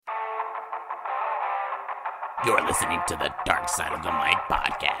You're listening to the Dark Side of the Mic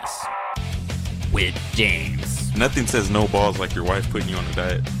podcast with James Nothing says no balls like your wife putting you on a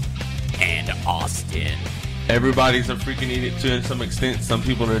diet. and Austin. Everybody's a freaking idiot to some extent. Some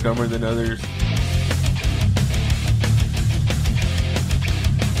people are dumber than others.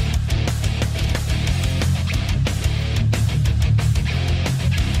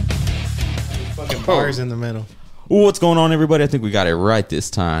 Fucking bars in the middle. Ooh, what's going on, everybody? I think we got it right this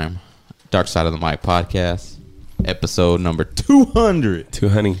time. Dark Side of the Mic podcast, episode number 200.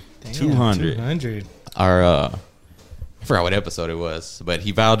 200. Damn, 200. 200. Our, I forgot what episode it was, but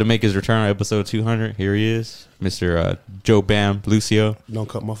he vowed to make his return on episode 200. Here he is, Mr. Joe Bam Lucio. Don't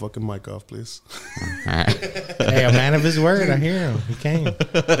cut my fucking mic off, please. All right. Hey, a man of his word. I hear him. He came.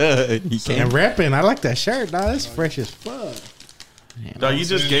 He came. And repping. I like that shirt, dog. That's fresh as fuck. Dog, you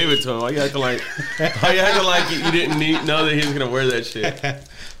just gave it to him. Why you acting like you didn't know that he was gonna wear that shit?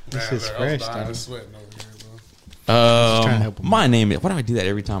 This is fresh, I dog. was sweating over here, bro. trying to help him. My name is, why do I do that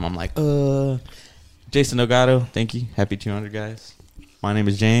every time? I'm like, Jason Delgado. Thank you. Happy 200, guys. My name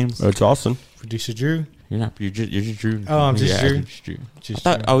is James. It's awesome. Producer Drew. You're just Drew. Oh, I'm just Drew? Just Drew. Just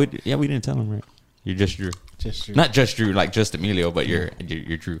I thought, Drew. we didn't tell him, right? You're just Drew. Just Drew. Not just Drew, like just Emilio, but you're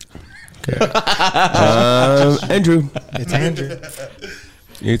Drew. Andrew. It's Andrew.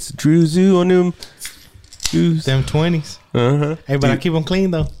 It's Drew Zoo on them. Drews. Them 20s. Uh-huh. Hey, but I keep them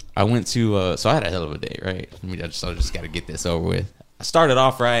clean, though. I went to, so I had a hell of a day, right? I just got to get this over with. I started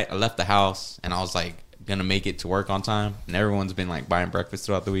off right. I left the house, and I was like gonna make it to work on time. And everyone's been like buying breakfast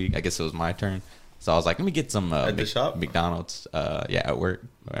throughout the week. I guess it was my turn, so I was like, let me get some At the shop? McDonald's. Yeah, at work.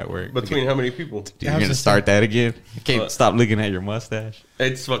 Between how many people? Dude, you're gonna start that again? I can't stop looking at your mustache.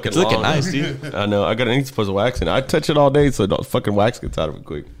 It's fucking It's looking long. nice, dude. I know. I need to put some wax in it. I touch it all day so the fucking wax gets out of it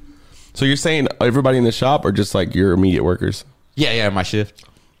quick. So you're saying everybody in the shop or just like your immediate workers? Yeah, my shift.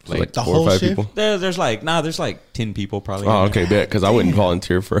 So like the 4 or whole 5 shift? people? There's like 10 people probably. Oh, okay, bet. Because I wouldn't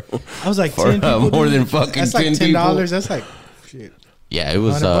volunteer for I was like, For, 10 people. more dude. than fucking That's like 10 $10. people. That's like, shit. Yeah, it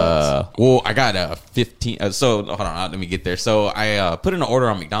was. $100. Well, I got a 15. So hold on, let me get there. So I put in an order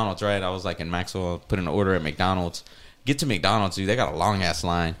on McDonald's. Right, I was like in Maxwell, put in an order at McDonald's. Get to McDonald's, dude. They got a long ass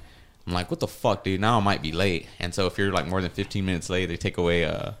line. I'm like, what the fuck, dude? Now I might be late. And so if you're like more than 15 minutes late, they take away.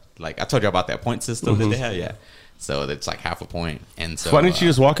 Like I told you about that point system that they have. Yeah, so it's like half a point. And so Why didn't you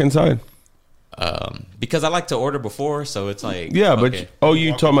just walk inside? because I like to order before, so it's like Yeah, okay. but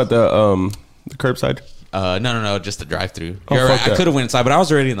you talking about the curbside? No, just the drive-through. Oh, You're fuck right. I that. could have went inside, but I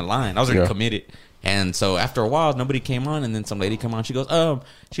was already in the line. I was already Yeah. committed. And so after a while, nobody came on, and then some lady come on. She goes,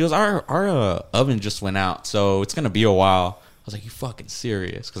 our oven just went out, so it's gonna be a while. I was like, you fucking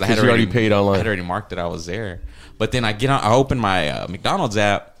serious? Because I had 'Cause you already paid online. I had already marked that I was there. But then I open my McDonald's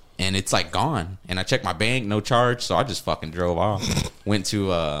app, and it's like gone. And I checked my bank, no charge. So I just fucking drove off. Went to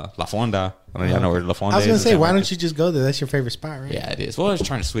La Fonda. I don't know, y'all know where La Fonda is. I was going to say, It's why like- don't you just go there? That's your favorite spot, right? Yeah, it is. Well, I was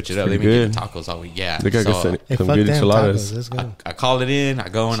trying to switch it up. They've pretty been getting good. tacos all week. Yeah. They got So, Hey, some fuck good them enchiladas. tacos. Let's go. I call it in. I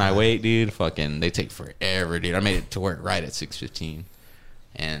go and I wait, dude. Fucking, they take forever, dude. I made it to work right at 6:15,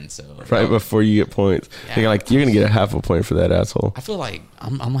 and so Right before you get points. Yeah. Thinking like you're gonna get a half a point for that asshole. I feel like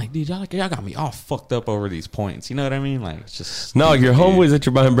I'm like, dude, y'all got me all fucked up over these points. You know what I mean? Like, it's just No, your stupid, homeboys that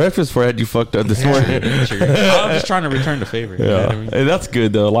you're buying breakfast for had you fucked up this morning. dude. True. I'm just trying to return the favor. You know Yeah, what I mean? Hey, that's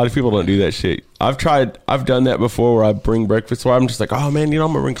good though. A lot of people don't do that shit. I've done that before where I bring breakfast where I'm just like, oh man, I'm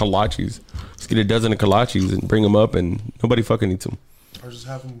gonna bring kolaches. Let's get a dozen of kolaches and bring them up, and nobody fucking eats them. Or just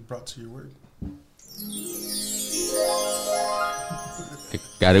have them brought to your work.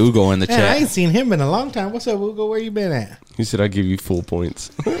 Got Ugo in the Man, I chat. ain't seen him in a long time. What's up, Ugo? Where you been at? He said I give you full points.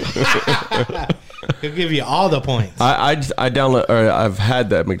 He'll give you all the points. I download or I've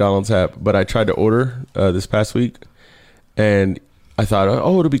had that McDonald's app, but I tried to order this past week, and I thought,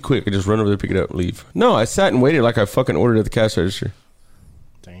 oh, it'll be quick. I just run over there, pick it up, and leave. No, I sat and waited like I fucking ordered at the cash register.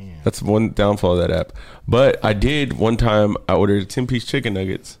 Damn. That's one downfall of that app. But I did one time. I ordered 10-piece chicken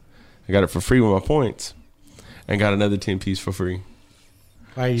nuggets. I got it for free with my points, and got another 10-piece for free.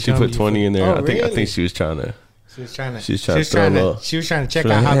 Why are you She telling put me 20 in there. Oh, I think really? she was trying to. She was trying to. She was trying to throw a little- She was trying to check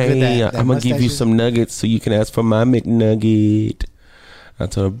She's out like, how good that I'm gonna give mustache you is. some nuggets so you can ask for my McNugget. I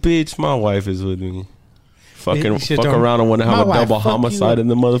told her, bitch, my wife is with me. You Fuck should around and want to have My a wife double fuck you homicide up. in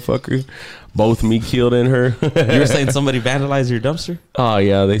the motherfucker. Both me killed in her. You were saying somebody vandalized your dumpster? Oh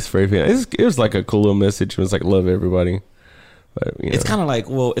yeah, they spray paint. It was like a cool little message. It was like love everybody. But, It's kind of like,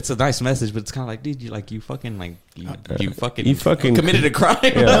 well, it's a nice message, but it's kind of like, dude, you fucking You fucking- committed a crime.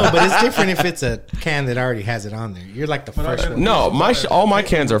 No, but it's different if it's a can that already has it on there. You're like the first one. no. All my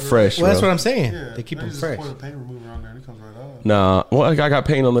cans are fresh. Well, that's bro. what I'm saying. Yeah, They keep them just fresh. pour the paint remover on there and it comes right off. Nah, well, I got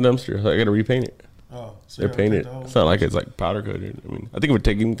paint on the dumpster. So I got to repaint it. Oh, so They're yeah, painted. the whole- It's not like it's like powder coated. I mean, I think it would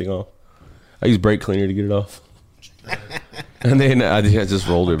take anything off. I use brake cleaner to get it off. And then I just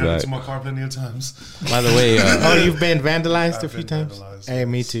rolled her I've been back. into my car plenty of times. By the way, Oh, you've been vandalized a I've few been times? vandalized, Hey, yes.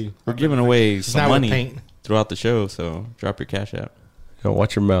 me too. we're giving away It's some not with money paint. throughout the show, so drop your cash app.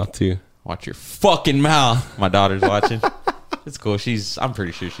 Watch your mouth too. Watch your fucking mouth. My daughter's watching. It's cool. I'm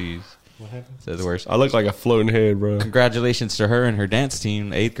pretty sure she's said the worst. I look like a floating head, bro. Congratulations to her and her dance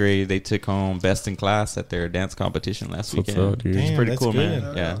team. 8th grade, they took home best in class at their dance competition last What's weekend. up, dude? It's Damn, pretty that's cool, good.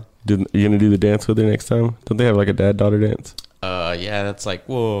 man. Yeah. You gonna do the dance with her next time? Don't they have like a dad-daughter dance? Yeah, that's like,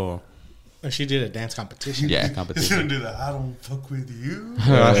 whoa. Oh, she did a dance competition. Yeah, He's gonna competition. do that. I don't fuck with you.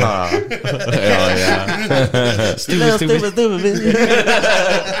 Hell yeah. Stupid.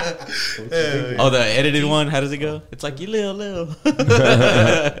 Oh, the edited one? How does it go? It's like, you little.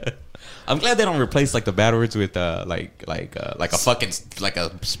 I'm glad they don't replace like the bad words with like a fucking like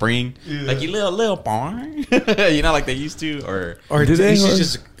a spring, Yeah. like you little barn, you know, like they used to, or Or Did they? you should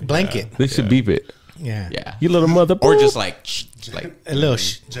just blanket. They should beep it. Yeah. yeah, You little mother. or just like A little,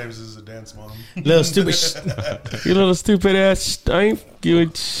 James is a dance mom. little stupid. You little stupid ass stank.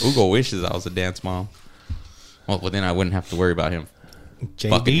 You. Ugo wishes I was a dance mom. Well, then I wouldn't have to worry about him.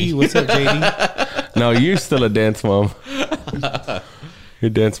 Fucking me. JD, what's up, JD? No, you're still a dance mom. You're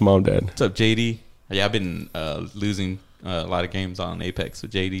dance mom, dad. What's up, JD? Yeah, I've been losing a lot of games on Apex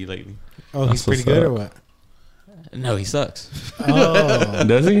with JD lately. Oh, he's That's pretty what's good up. or what? No, he sucks. Oh,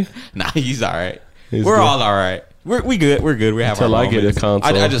 Does he? Nah, he's all right. He's We're good. all right. We good. We're good. We have Until our I get a moments.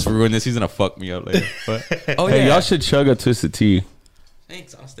 console. I just ruined this. He's gonna fuck me up later. But, oh Hey, yeah. y'all should chug a twisted tea.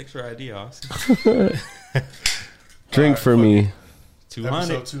 Thanks, Austin. Thanks for your idea, Austin. Drink for me. 200.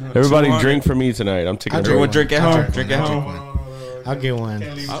 Episode 200. Everybody 200. drink for me tonight. I'm taking a drink drink. Drink at I'll home. drink Drink at one. home. I'll get one.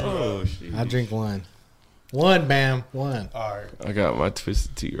 Can't leave Oh shit. I'll drink one. One, bam, one. All right. I got my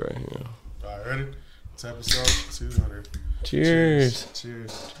twisted tea right here. All right. Ready? It's episode 200. Cheers.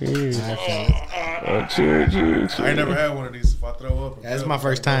 Cheers. Cheers. All right, fellas. Oh, cheers, cheers. I ain't never had one of these. If I throw up, That's my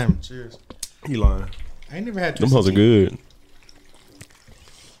first time. Cheers. You lying. I ain't never had Them twisted hoes are tea. good.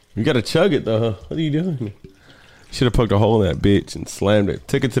 You gotta chug it though. What are you doing? Should have poked a hole in that bitch and slammed it.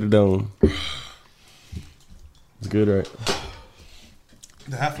 Took it to the dome. It's good, right?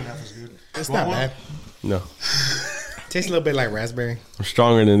 The half and half is good. It's Want not one? bad. No. Tastes a little bit like raspberry. I'm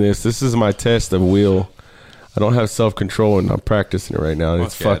stronger than this. This is my test of will. I don't have self-control and I'm practicing it right now. And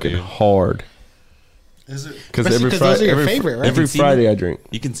it's Fuck yeah, fucking dude. hard. Is it? Because Especially every 'cause those are your Friday, favorite, right? every You can see Friday me? I drink.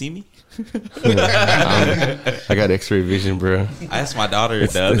 You can see me. I got X-ray vision, bro. I asked my daughter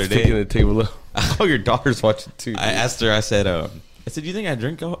It's the other sticking day. the table up. Oh, your daughter's watching too. I dude. asked her. I said, "Do you think I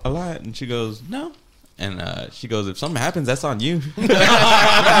drink a lot?" And she goes, "No." And she goes, "If something happens, that's on you."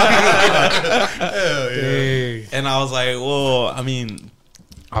 Hey. And I was like, "Well, I mean,"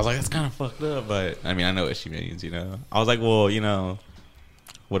 I was like, "That's kind of fucked up," but I mean, I know what she means, you know. I was like, "Well, you know,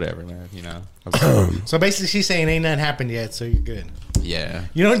 whatever, man, you know." I was like, So basically, she's saying ain't nothing happened yet, so you're good. yeah,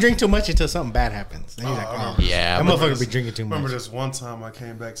 You don't drink too much until something bad happens. Then you're like, oh, yeah. that but- motherfucker be drinking too Remember much. this one time I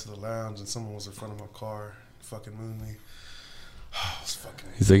came back to the lounge and someone was in front of my car, fucking mooned me. It was fucking,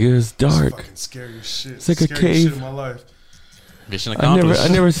 He's like, it was it was dark. fucking scary as shit. It's like a Scariest cave. shit in my life. Mission I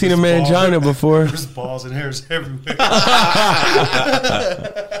accomplished. never seen a There's mangina balls- before. There's balls and hairs everywhere.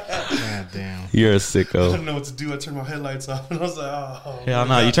 God damn. You're a I sicko. didn't know what to do. I turned my headlights off and I was like, oh. Hell no,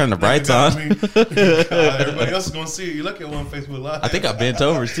 God, you turned the nigga brights got on. me. Everybody else is going to see it. You look at one Facebook Live. I think I bent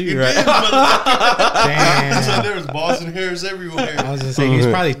over too, right? So Damn. there was balls and hairs everywhere. I was gonna say he's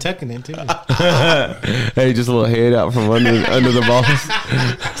probably tucking it too. Hey, just a little head out from under the balls.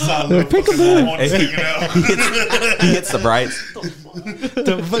 Saw a little fucking horn sticking out. He hits the brights.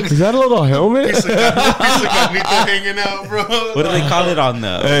 Is that a little helmet? Piece of carnita hanging out, bro. What do they call it on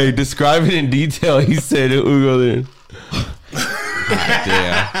the? Hey, describe it in detail. He said it. Ugo then.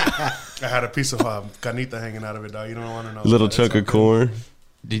 Damn. I had a piece of carnita hanging out of it, dog. You don't want to know. Little It's chunk all of good. corn.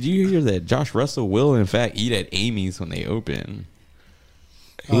 Did you hear that Josh Russell will in fact eat at Amy's when they open?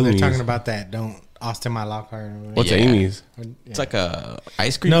 Oh, they're Amy's. talking about that. Don't Austin my Lockhart. Or whatever. What's Yeah. Amy's? It's like a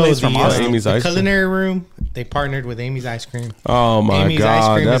ice cream No, place the, from Austin. Amy's the Ice Cream. culinary room. They partnered with Amy's Ice Cream. Oh my Amy's god,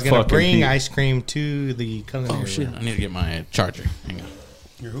 Ice Cream that is going to fucking bring pe- ice cream to the culinary Oh shit! room. I need to get my charger. Hang on.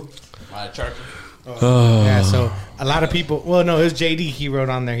 You're who? My charger. Yeah, so a lot of people. Well, no, it was JD. He wrote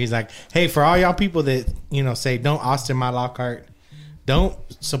on there. He's like, "Hey, for all y'all people that say don't Austin my Lockhart, don't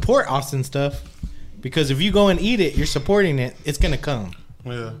support Austin stuff because if you go and eat it, you're supporting it. It's gonna come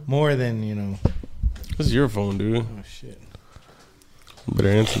Yeah. more than This is your phone, dude. Oh shit! Better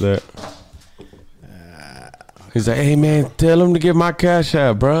answer that. He's like, hey man, tell him to get my cash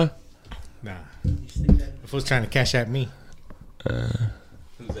out, bruh. Nah, if was trying to cash at me.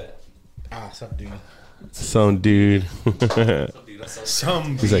 Who's that? Some dude. Some dude.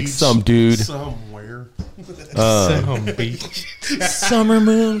 Some He's like, beach, some dude. somewhere. Some beach. Summer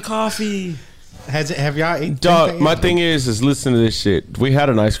Moon Coffee. Have y'all ate? Dog, my thing is listen to this shit. We had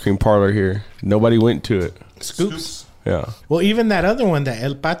an ice cream parlor here. Nobody went to it. Scoops. Yeah. Well, even that other one, that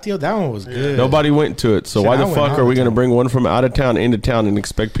El Patio, that one was good. Nobody went to it. So Shit, why I the went fuck all are we the going to time. bring one from out of town into town and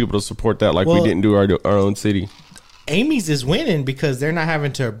expect people to support that like we Well- didn't do our own city? Amy's is winning because they're not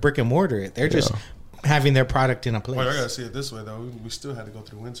having to brick and mortar it. They're just having their product in a place. Well, I gotta see it this way though. We still had to go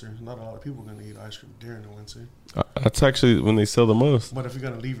through winter. Not a lot of people are gonna eat ice cream during the winter. That's actually when they sell the most. But if you're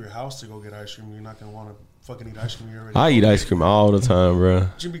gonna leave your house to go get ice cream, you're not gonna want to fucking eat ice cream. You're already. I eat ice cream all the time, bro.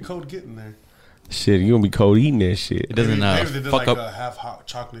 It's gonna be cold getting there. Shit, you gonna be cold eating that shit. It doesn't Maybe they did fuck like up. half hot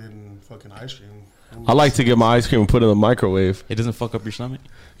chocolate and fucking ice cream. I like to get my ice cream and put it in the microwave. It doesn't fuck up your stomach.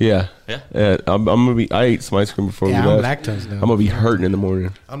 Yeah. Yeah? I'm gonna be. I ate some ice cream before Yeah, we I'm left. lactose now. I'm gonna be hurting in the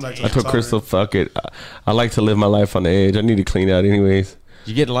morning. I'm like, I told Crystal, fuck it. I like to live my life on the edge. I need to clean out anyways.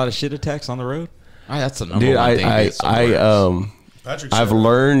 You get a lot of shit attacks on the road. That's the number Dude, one thing. I've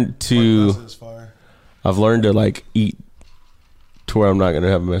learned to. I've learned to like eat to where I'm not gonna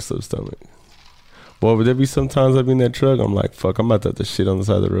have a messed up stomach. Boy, would there be sometimes I'd be in that truck? I'm like, fuck, I'm about to have to shit on the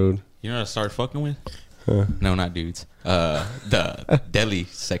side of the road. You know what I started fucking with? Huh. No, not dudes. The deli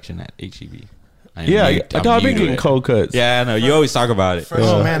section at HEB. Yeah, I've been getting cold cuts. Yeah, I know. You always talk about it.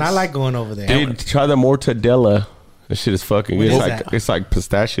 Oh man, I like going over there. Dude, try the mortadella. That shit is fucking What good. is It's like that? it's like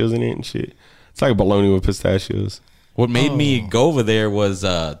pistachios in it and shit. It's like bologna with pistachios. What made me go over there was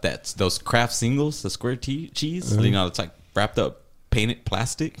that's those Kraft singles, the square cheese. You know, it's like wrapped up painted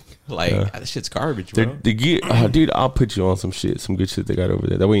plastic. Like that shit's garbage, bro. They get, dude, I'll put you on some shit, some good shit they got over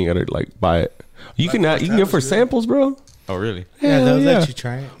there. That way you ain't gotta like buy it. You can get for samples, bro. Oh, really? Yeah, Hell they'll yeah. let you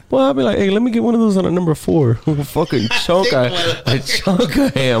try it. Well, I'll be like, hey, let me get one of those on a number 4. Fucking chunk a chunk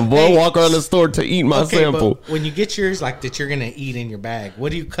of ham, boy. Hey, Walk around the store to eat my sample. But when you get yours, like that, you're gonna eat in your bag.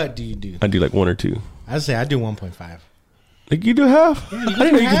 What do you cut? Do you do? I do like 1 or 2. I'd say I do 1.5. Like you do half? I didn't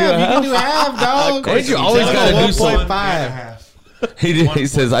know you could do a You can do half. half, dog. course you always gotta do something. 1.5. He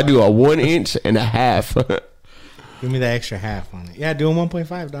says I do a 1 inch and a half. Give me that extra half on it. Yeah, do a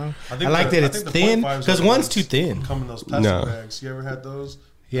 1.5, dog. I think like that I it's think the thin 0.5s because are one's ones too thin. Come in those plastic No. bags. You ever had those?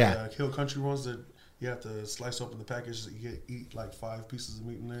 Yeah. Hill Country ones that you have to slice open the package. You eat like 5 pieces of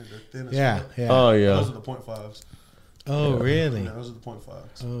meat in there. They're thin as Yeah, fuck. yeah. Oh yeah. Those are the 0.5s. Oh, really? Yeah, those are the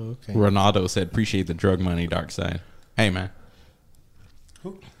 0.5s. Oh, okay. Ronaldo said, "Appreciate the drug money, dark side." Hey, man.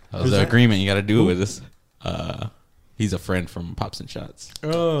 Who? That was the agreement you got to do with us. He's a friend from Pops and Shots.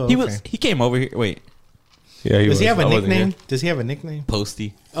 Oh, He came over here. Wait, Yeah. Does he have a I wasn't nickname? here. Does he have a nickname?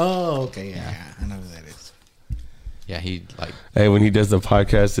 Posty. Oh, okay. Yeah, I know who that is. Yeah, he like. Hey, when he does the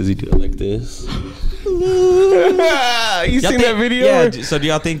podcast, does he do it like this? you Y'all seen think- that video? Yeah. So do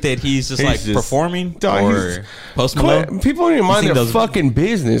y'all think that he's just He's like just- performing Dog, or he's- Post Malone? People don't even mind think their those- fucking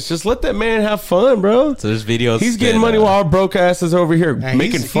business. Just let that man have fun, bro. So there's videos. He's getting that, money while our broke ass is over here Yeah,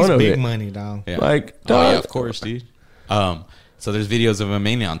 making he's fun of big it. money, dog. Yeah. Like, Oh yeah, dog. of course, dude. So there's videos of him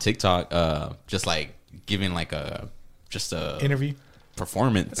mainly on TikTok, just like giving like a Interview.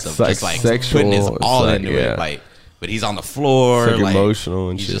 performance of It's like just like sexual. putting his It's all like, into yeah. it, like. But he's on the floor, It's, like, like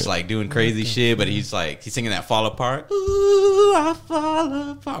emotional and he's shit. just like doing crazy shit. But he's singing that "Fall Apart." Ooh, I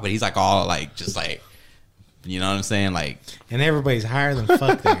fall apart. But he's like all like just like, you know what I'm saying? Like, And everybody's higher than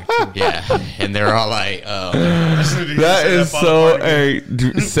fuck there, too. yeah. And they're all like, That is so. Hey,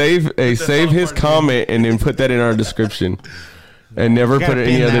 save his comment and then put that in our description, and never Gotta put it in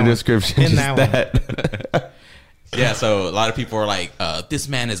any pin other that one. description. Pin Just that. yeah. So a lot of people are like, this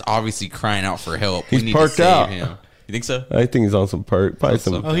man is obviously crying out for help. He's we need to perked save out. him. You think so? I think he's on some perk. Probably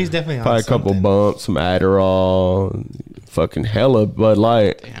some. Oh, he's definitely on Probably a couple something. bumps, some Adderall, fucking hella Bud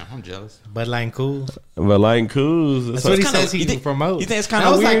Light, Damn, I'm jealous. Bud Light Cool. Bud Light and Coos. That's what he kinda- says he you can think- promote. you think it's That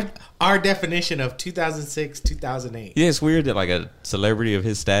kinda was weird? like our definition of 2006, 2008. Yeah, it's weird that like a celebrity of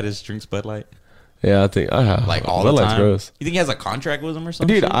his status drinks Bud Light Yeah, I think like all Bud the Light's time. gross. You think he has a contract with him or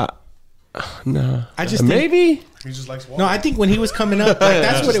something? Dude, no. I just think, Maybe. He just likes water. no, I think when he was coming up, like,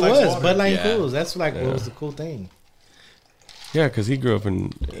 that's what it Just likes was. water. Bud Light Yeah. Cools. That's like what was the cool thing. Yeah, because he grew up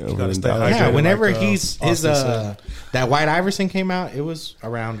in over gotta in stay Dallas. hydrated. Yeah, whenever like, his Austin said. that White Iverson came out, it was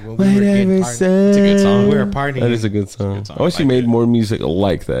around when we White were getting Iverson. partying. It's a good song. We were partying. That is a good song. Good song. I wish he I like made it. more music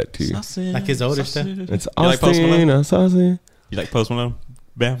like that too. Like his older stuff? It's You like Post Austin, Malone? Saucy. You like Post Malone?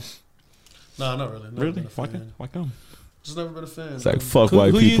 Bam. No, not really. Never Really? been a Why fan. come? Just never been a fan. It's like fuck Who-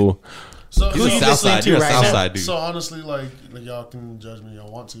 white who you- people. So, Who You're you a so, South listening Side. to You're a right South now? Side dude. so honestly, like y'all can judge me,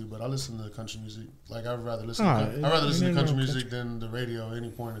 y'all want to, but I listen to country music. Like I'd rather listen. Oh, I'd rather listen to no, country no, music than the radio. Any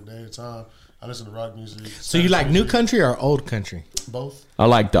point of the day or time, I listen to rock music. So you like new country or old country? Both. I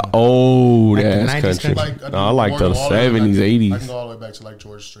like the old Like the ass 90s country. country? No, I like more the all the way back 70s, to- I 80s. can go all the way back to like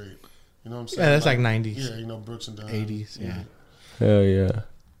George Strait. You know what I'm saying? Yeah, that's like 90s. Yeah, you know, Brooks and Dunn. 80s, yeah. Hell yeah.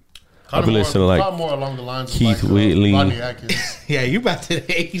 I've been More, listening to like probably more along the lines Keith of like, Whitley. Rodney Atkins. Yeah, you about to the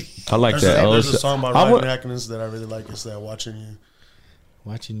 80s. I like There's, that. there's a song by I Rodney would- Atkins that I really like. It's that Watching You.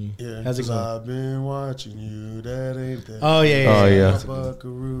 Watching you. Yeah, How's it 'cause going? I've been watching you. That ain't that. Oh, yeah. Oh, yeah.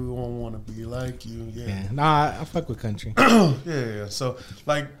 Buckaroo, won't want to be like you. Yeah. Yeah. Nah, I fuck with country. Yeah. So,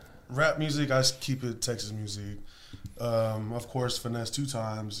 like, rap music, I just keep it Texas music. Of course, Finesse 2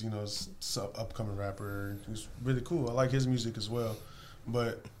 Times, you know, is an upcoming rapper. He's really cool. I like his music as well.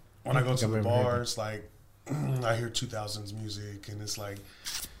 But when I go to the bar, it's like, I hear 2000s music, and it's like,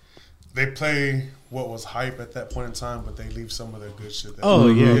 they play what was hype at that point in time, but they leave some of their good shit. Oh,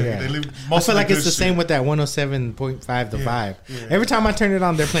 yeah. They leave I most feel of like the it's good the same shit. with that 107.5 to Yeah, 5. yeah. Every time I turn it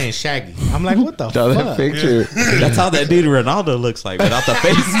on, they're playing Shaggy. I'm like, what the That fuck? picture. That's how that dude Ronaldo looks like without the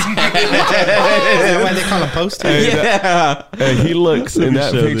face. Is that why they call him poster? Yeah. Hey, he looks in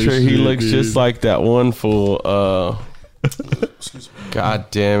that show this picture. He shit, looks dude. just like that one fool. Excuse me. God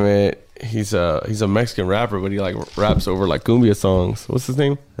damn it. He's a Mexican rapper, but he like raps over like cumbia songs. What's his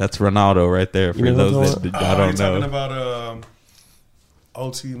name? That's Ronaldo right there. For You know those what I'm that Oh, I you're don't talking know. about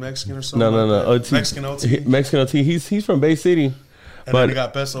OT Mexican or something? No. like that? OT. Mexican OT. Mexican OT. He's from Bay City. And but- then we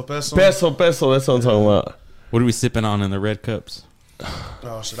got Peso Peso. Peso. That's what I'm talking about. What are we sipping on in the red cups?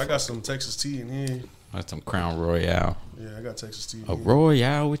 Oh shit! I got some Texas tea in here. That's some Crown Royale. Yeah, I got Texas tea. A in here.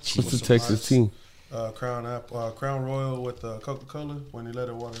 Royale with cheese. What's the Texas tea? Crown Royal with Coca Cola. When you let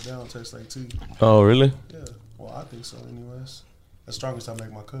it water down, it tastes like tea. Oh, really? Yeah. Well, I think so. Anyways, as strong as I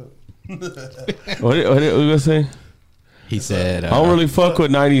make my cup. What you gonna say? He said, I don't really fuck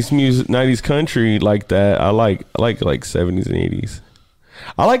with 90s music, 90s country like that. I like 70s and 80s.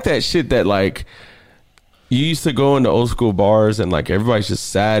 I like that shit that like you used to go into old school bars and like everybody's just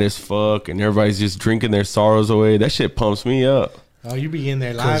sad as fuck and everybody's just drinking their sorrows away. That shit pumps me up. Oh, you be in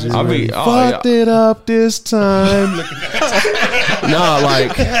there live. I'll be Fucked it up this time. no,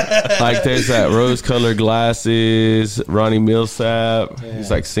 like there's that rose-colored glasses, Ronnie Millsap.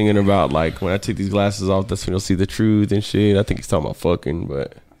 He's like singing about like when I take these glasses off, that's when you'll see the truth and shit. I think he's talking about fucking,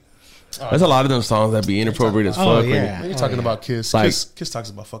 but there's a lot of them songs that be inappropriate as fuck. Oh, when you- yeah. You're talking about Kiss. Like- Kiss talks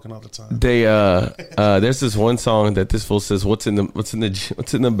about fucking all the time. They there's this one song that this fool says what's in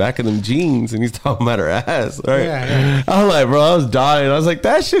the back of them jeans, and he's talking about her ass. Right? Yeah. I'm like, bro, I was dying. I was like,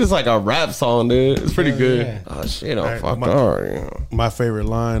 that shit is like a rap song, dude. It's pretty Hell good. yeah. Oh shit, oh Alright, fuck, my- alright. My favorite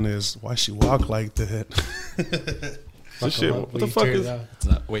line is, "Why she walk like that?" This shit, what the fuck is? It's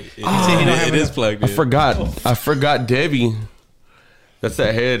not, wait, it, don't have it is enough- plugged I in. forgot Debbie. That's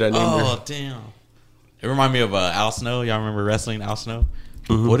that head I named her. Oh, damn. It reminded me of Al Snow. Y'all remember wrestling Al Snow?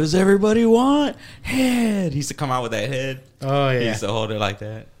 Mm-hmm. What does everybody want? Head. He used to come out with that head. Oh, He yeah. used to hold it like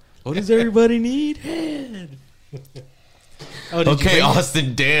that. What does everybody need? Head. Oh, did you Okay, bring-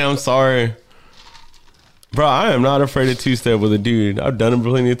 Austin, damn, sorry. Bro, I am not afraid of two-step with a dude. I've done it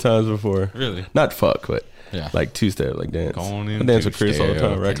plenty of times before. Really? Not fuck, but Yeah. like two-step, like dance. Go on I in. dance with Chris all the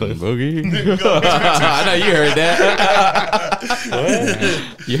time, right, Cliff? Boogie. I know you heard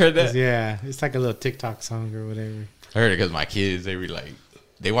that. You heard that? Yeah, it's like a little TikTok song or whatever. I heard it because my kids,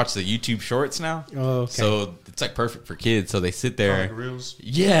 they watch the YouTube shorts now. Oh, okay. So it's like perfect for kids. So they sit Like there. reels.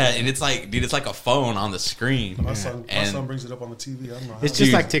 Yeah, and it's like, dude, it's like a phone on the screen. My son And- brings it up on the TV. I don't know. How It's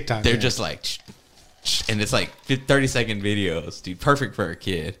just Dude, like TikTok. They're yeah. just like, and it's like 30-second videos, dude. Perfect for a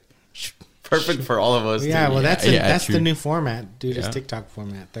kid. Perfect for all of us. Yeah, dude. well, that's Yeah, that's true. the new format, dude. It's Yeah. TikTok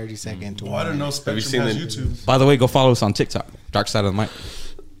format, 30-second to Well, I didn't know Spectrum seen has the- YouTube. By the way, go follow us on TikTok. Dark Side of the Mic.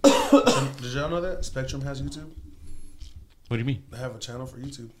 Did y'all know that Spectrum has YouTube? What do you mean? They have a channel for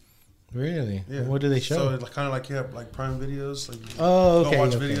YouTube. Really? Yeah. What do they show? So it's kind of like you have like Prime Videos. Like you Oh, go okay,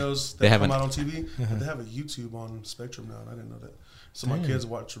 watch okay. videos that They have come an- out on TV. But they have a YouTube on Spectrum now. And I didn't know that. So my kids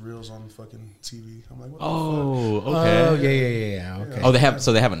watch reels on fucking TV. I'm like, what the Oh, Oh, okay. yeah. Okay. Oh, they have.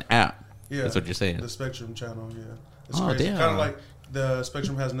 So they have an app. fuck? Yeah, That's what you're saying. The Spectrum channel, yeah. It's Oh, crazy. damn. Kind of like the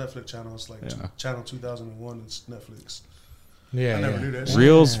Spectrum has Netflix channels, like Yeah. channel 2001 is Netflix. Yeah, I never yeah. knew that shit.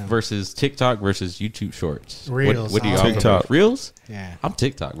 Reels Yeah. versus TikTok versus YouTube Shorts. Reels. What do you Oh, all TikTok. prefer? Reels? Yeah. I'm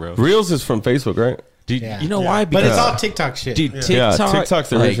TikTok, bro. Reels is from Facebook, right? Dude, Yeah. you know Yeah. why? But it's Because- all TikTok shit. Dude, Yeah. TikTok, TikTok's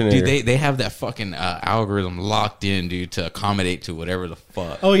the like, originator. dude, they have that fucking algorithm locked in, dude, to accommodate to whatever the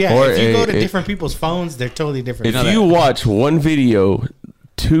fuck. Oh yeah, Or if you go a- to different people's phones, they're totally different. You know If you watch one video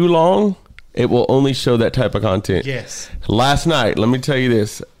too long, it will only show that type of content. Yes. Last night, let me tell you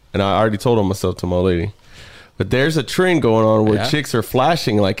this, and I already told on myself to my lady, but there's a trend going on where Yeah? chicks are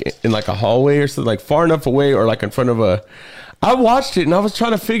flashing like in like a hallway or something, like far enough away or like in front of a. I watched it and I was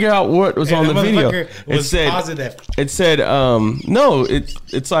trying to figure out what was on the video. It was positive. It said, no,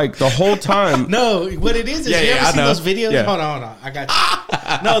 it's like the whole time. No, what it is you ever I see know. those videos? Yeah. Hold on. I got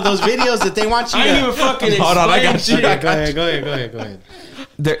you. No, those videos that they want you I to. ain't even fucking Hold on, I got explain you. shit. Go ahead.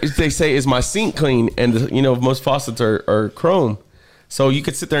 They say, is my sink clean? And most faucets are chrome, so you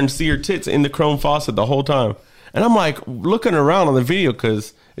could sit there and see your tits in the chrome faucet the whole time. And I'm like looking around on the video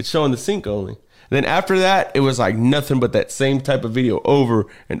because it's showing the sink only. Then after that, it was like nothing but that same type of video over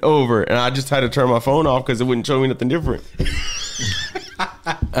and over, and I just had to turn my phone off because it wouldn't show me nothing different.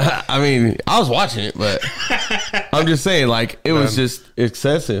 I mean, I was watching it, but I'm just saying, like, it was just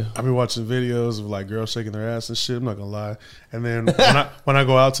excessive. I've been watching videos of like girls shaking their ass and shit. I'm not gonna lie. And then when I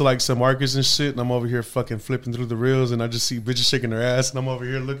go out to like some markets and shit, and I'm over here fucking flipping through the reels, and I just see bitches shaking their ass, and I'm over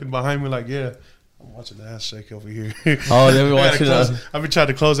here looking behind me like, yeah, I'm watching the ass shake over here. Oh, they be watching I've been trying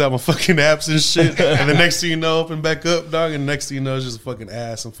to close out my fucking apps and shit, and the next thing you know, open back up, dog, and the next thing you know, it's just fucking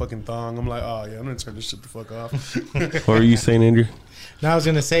ass and fucking thong. I'm like, oh yeah, I'm gonna turn this shit the fuck off. What were you saying, Andrew? Now I was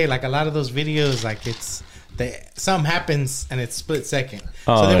gonna say, like, a lot of those videos, like, something happens and it's split second.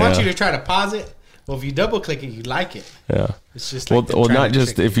 Oh, So they want yeah. you to try to pause it. Well, if you double click it, you like it. Yeah. It's just like Well, not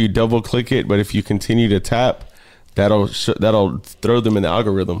just if you double click it, but if you continue to tap, that'll throw them in the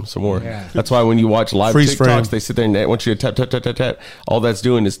algorithm some more. Yeah. That's why when you watch live Freeze TikToks, frame. they sit there and they want you to tap. All that's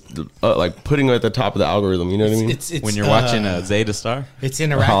doing is like putting it at the top of the algorithm. You know what I mean? It's When you're watching Zeta Star, it's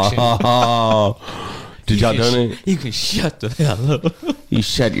interaction. Oh, did y'all done it? you can shut the hell up. You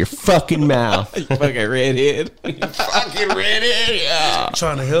shut your fucking mouth. You fucking redhead. Fucking redhead. Yeah.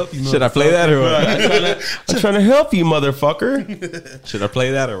 Trying to help you. Should I play that or what? I'm trying to help you, motherfucker. Should I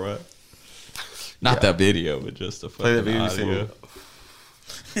play that or what? Not that video, but just the fucking Play that video, audio.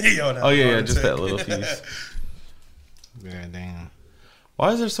 Yo, that Oh yeah, hard just take. that little piece. Yeah, damn.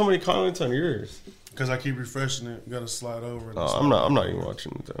 Why is there so many comments on yours? Because I keep refreshing it. You gotta slide over. And Oh, slide I'm not even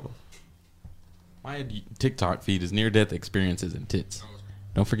watching it though. My TikTok feed is near-death experiences and tits.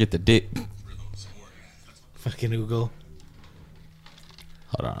 Don't forget the dick. Fucking Google.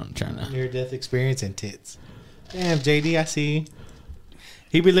 Hold on, I'm trying to. Near death experience and tits. Damn, JD, I see you.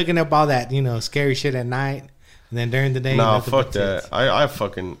 He be looking up all that, scary shit at night, and then during the day. Nah, nothing fuck but that. tits. I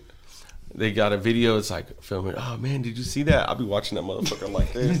fucking. They got a video. It's like filming. Oh man, did you see that? I'll be watching that motherfucker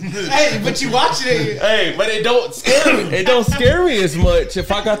like this. Hey, but you watching it. Hey, but it don't scare me. It don't scare me as much if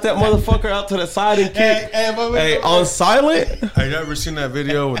I got that motherfucker out to the side and kick. Hey, on silent. Have you ever seen that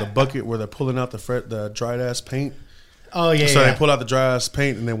video with a bucket where they're pulling out the dried ass paint? Oh yeah. So yeah. they pull out the dry ass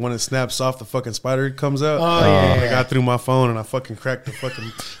paint, and then when it snaps off, the fucking spider comes out. Oh, yeah, I yeah. got through my phone, and I fucking cracked the fucking.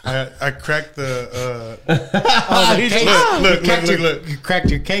 I cracked the. Oh, the case. Look. You cracked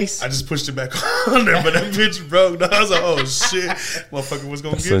your case. I just pushed it back on there, but that bitch broke. Dog. I was like, oh shit, motherfucker was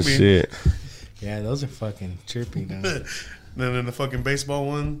gonna Some get me. shit. Yeah, those are fucking trippy, though. Then in the fucking baseball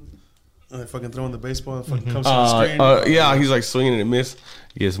one, they fucking throwing the baseball and fucking comes to the screen. Yeah, he's like swinging and it miss.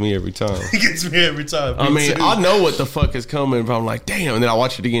 Gets me every time. He gets me every time. I Me mean, too. I know what the fuck is coming, but I'm like, damn. And then I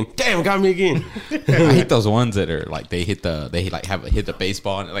watch it again. Damn, it got me again. I hate those ones that are like they hit the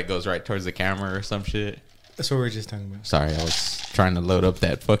baseball and it like goes right towards the camera or some shit. That's what we were just talking about. Sorry, I was trying to load up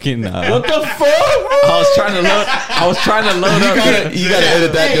that fucking. What the fuck? I was trying to load up. You gotta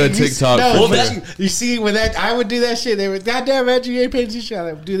edit that to a you- TikTok. No, for but me. you see, when I would do that shit, they would, goddamn, Andrew, you ain't paying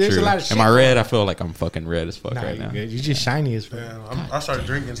attention. Dude, there's True. a lot of shit. Am I red? I feel like I'm fucking red as fuck Nah, right you now. good. You just shiny as fuck. Man, I started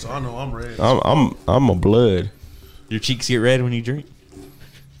drinking, so I know I'm ready. I'm a blood. Your cheeks get red when you drink.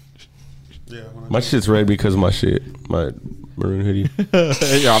 Yeah, when I My shit's red because of my shit. My maroon hoodie.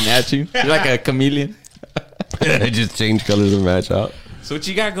 Yo, I'm at you. You're like a chameleon. They just change colors and match out. So what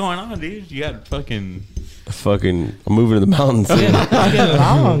you got going on, dude? You got fucking. Fucking, I'm moving to the mountains. You get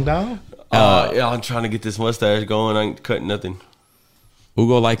along, dog. Yeah, I'm trying to get this mustache going. I ain't cutting nothing.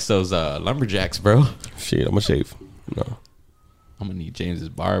 Ugo likes those lumberjacks, bro. Shit, I'm gonna shave. No. I'm gonna need James's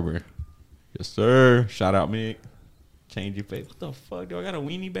barber. Yes, sir. Shout out, Mick. Change your face. What the fuck? Do I got a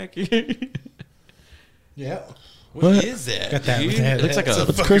weenie back here? Yeah. What is that? Got that- dude? that- It looks like It's a a.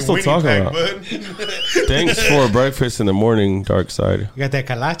 What's fucking Crystal weenie talking pack, about? bud. Thanks for breakfast in the morning, Dark Side. You got that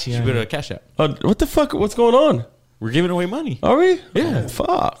kalachi You on better you. cash out. What the fuck? What's going on? We're giving away money. Are we? Yeah. Oh,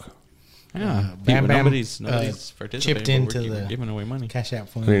 fuck. Yeah, Bam Bam, nobody's participating. chipped but into we're the- giving away money. Cash out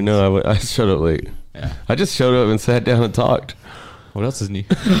for I didn't know. I showed up late. Yeah. I just showed up and sat down and talked. What else is new?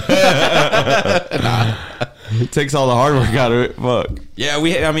 It takes all the hard work out of it. Fuck. Yeah,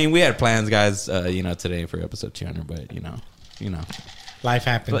 we had plans, guys. Today for episode 200, but you know, Life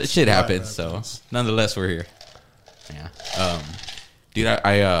happens. but shit happens. So nonetheless, we're here. Yeah, dude,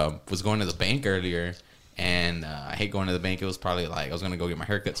 I was going to the bank earlier, and I hate going to the bank. It was probably like I was gonna go get my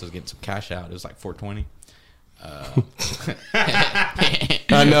haircut, so I was getting some cash out. It was like $420.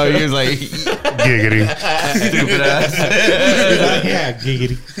 I know he was like Giggity. stupid ass. Yeah,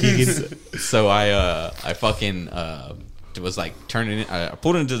 giggity, giggity. So I fucking was like turning. I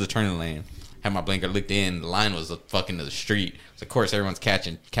pulled into the turning lane. Had my blinker looked in. The line was fucking to the street. So of course everyone's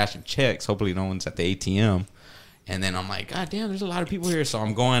cashing checks. Hopefully no one's at the ATM. And then I'm like, God damn, there's a lot of people here. So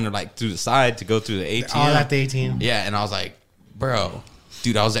I'm going like through the side to go through the ATM. All at the ATM. Yeah, and I was like, bro,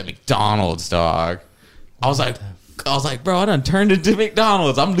 dude, I was at McDonald's, dog. I was like, bro, I done turned into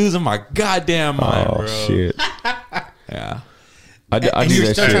McDonald's. I'm losing my goddamn mind, Oh bro. shit! Yeah. I And do you're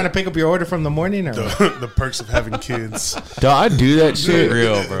that still shit. trying to pick up your order from the morning, or what? The perks of having kids. Dog, I do that shit.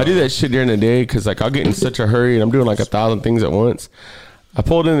 Real, bro. I do that shit during the day because like I'll get in such a hurry and I'm doing like 1,000 things at once. I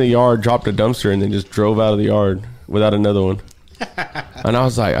pulled in the yard, dropped a dumpster, and then just drove out of the yard without another one. And I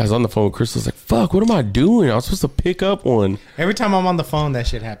was on the phone with Chris. I was like, "Fuck, what am I doing? I was supposed to pick up one." Every time I'm on the phone, that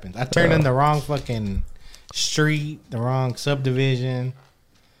shit happens. I turn in the wrong fucking street, the wrong subdivision.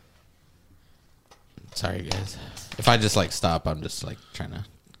 Sorry, guys. If I just like stop, I'm just like trying to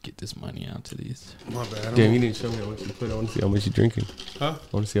get this money out to these. My bad. Damn, you didn't show me how much you put. I want to see how much you drinking. Huh? I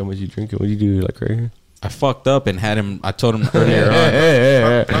want to see how much you drinking. What do you do, like right here? I fucked up and had him. I told him earlier on.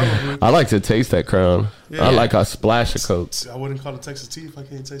 Hey. Probably. I like to taste that Crown. Yeah. I like a splash of Coke. I wouldn't call it Texas tea if I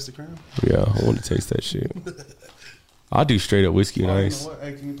can't taste the Crown. Yeah, I want to taste that shit. I do straight up whiskey and Oh, you ice. know what?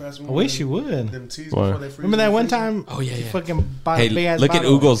 Hey, can you pass me I wish you would. them teas Why? before they freeze? Remember that one time? Oh, yeah, you yeah. fucking bought a big Hey, ass look at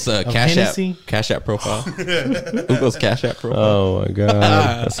bottle Ugo's of Hennessy? Cash App profile. Ugo's Cash App profile. Oh my god,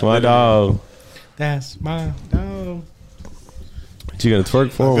 that's my dog. That's my dog. You gonna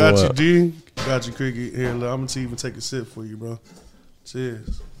twerk for him? Got or you, what? D. Got you, Cricket. Here, look, I'm gonna even take a sip for you, bro.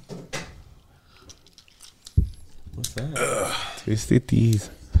 Cheers. What's that? Tasty these.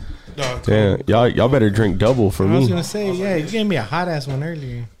 Dog, Damn, y'all better drink double for I was me. gonna say, yeah, you gave me a hot ass one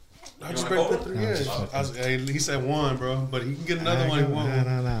earlier. I just sprayed that 3 years. Hey, he said one, bro, but he can get another one if he wants.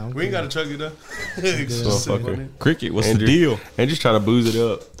 No. We ain't got to chug it though. Just sit on Motherfucker. it. Cricket, what's Andrew. the deal? And just trying to booze it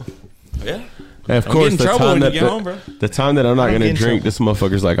up. Yeah. And of Don't course, get in the trouble time when that you get home, bro. the time that I'm not Don't gonna get in drink, this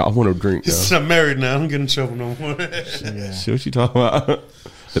motherfucker's like, I want to drink. He Though. said, I'm married now. I don't get in trouble no more. Yeah. Shit, what you talking about?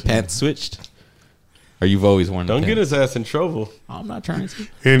 The pants switched. Or you've always worn the Don't get pants? his ass in trouble. I'm not trying to.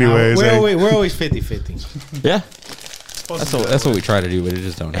 Anyways, we're, hey, always, we're always 50-50. Yeah. That's what we try to do, but it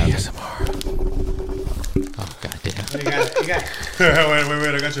just don't happen. ASMR. Oh, goddamn. You got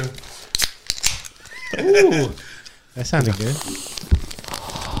wait. I got you. Ooh, that sounded good.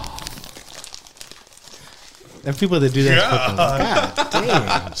 Them people that do that, fucking, God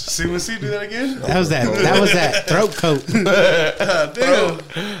damn. See when C do that again? That was that throat coat. God damn.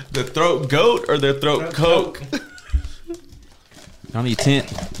 The throat goat or the throat coke? Y'all need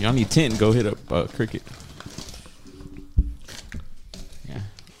tent. Go hit up Cricket. Yeah.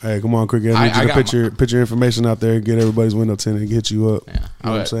 Hey, come on, Cricket. I need I you got to put your information out there, get everybody's window tinted, and get you up. Yeah. You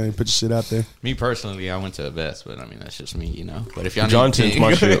know what I'm saying? Put your shit out there. Me personally, I went to a vest, but I mean that's just me, you know. But if y'all John need Tent's tent, my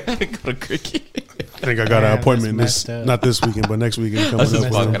go shit. to Cricket. I think I got Man, an appointment that's this, messed up. not this weekend, but next weekend I coming was up.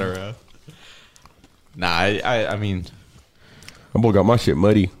 just with fucking them. around. Nah, I mean, My boy got my shit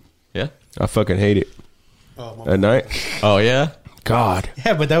muddy. yeah. I fucking hate it. Oh, my At night, Oh yeah. God.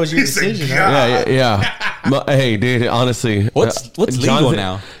 Yeah, but that was your said decision, God. right? Yeah. Hey, dude. Honestly, What's legal Jonathan-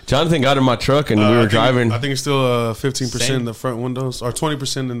 now? Jonathan got in my truck and we I were think- driving. I think it's still 15% Same. in the front windows, or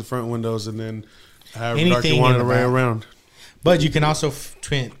 20% in the front windows, and then however dark Anything you want in it the right back. around. But you can also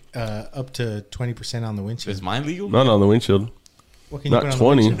twin up to 20% on the windshield. Is mine legal? Not on the windshield. What can you Not put on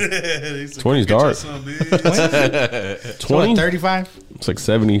 20. the windshield? 20's dark. 20? 35? It's like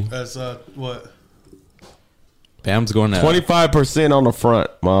 70. That's what? Bam's going to 25% on the front,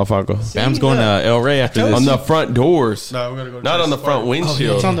 motherfucker. Bam's going to El Rey after this. On the front doors. No, we gotta go. Not on the front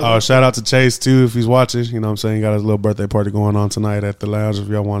windshield. It's on the Oh, shout out to Chase too if he's watching. You know what I'm saying? He got his little birthday party going on tonight at the lounge if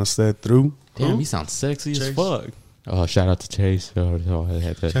y'all want to step through. Damn, he sounds sexy as Chase. fuck. Oh, shout out to Chase. At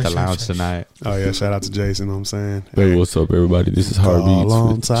the lounge Chase. tonight. Oh yeah, shout out to Jason. You know what I'm saying? Hey, what's up, everybody? This is Heartbeats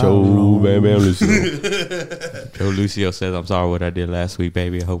long with time Joe wrong. Bam Bam Lucio. Joe Lucio says, I'm sorry what I did last week,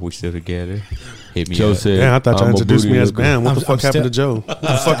 baby. I hope we're still together. Hit me Joe up. said, Damn, I thought y'all I'm a introduced booty me as licker. Bam. What the I'm fuck happened to Joe? Who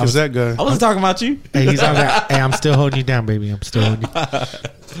the fuck is that guy? I wasn't talking about you. Hey, he's on that. Hey, I'm still holding you down, baby. I'm still holding you.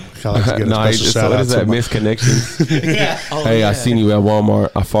 I like to get a Nah, he special just, shout what out is to that? my- Misconnection. Hey, I seen you at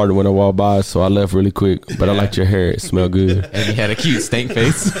Walmart. I farted when I walked by, so I left really quick. But I liked your hair. It smelled good. And he had a cute stank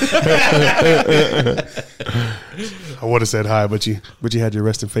face. I would have said hi, but you had your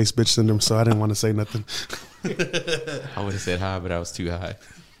resting face bitch syndrome, so I didn't want to say nothing. I would have said hi, but I was too high.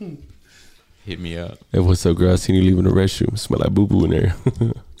 Hit me up. Hey, what's up, girl? I seen you leaving the restroom. Smell like boo boo in there.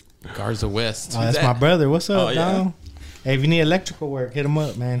 Garza West. Oh, Who's that's that? my brother. What's up, Oh, yeah. dog? Hey, if you need electrical work, hit him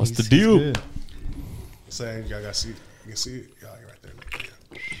up, man. What's the He's deal? good. Saying y'all got see, you can see it. Y'all right there.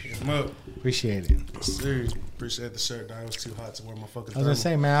 Hit him up. Appreciate it. Sir, appreciate the shirt. Dog. It was too hot to wear my fucking. I was gonna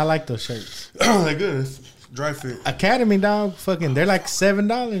say, man, I like those shirts. They're good. It's dry fit. Academy, dog, fucking, they're like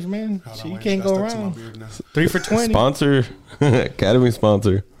 $7, man. Hold Shit, on, you wait, can't I got go stuck to my wrong. beard now. 3 for $20. Sponsor, Academy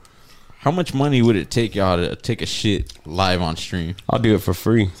sponsor. How much money would it take y'all to take a shit live on stream? I'll do it for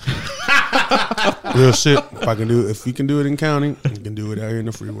free. Real shit. If you can do it in county, you can do it out here in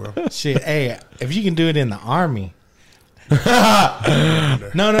the free world. Shit, hey, if you can do it in the army. No.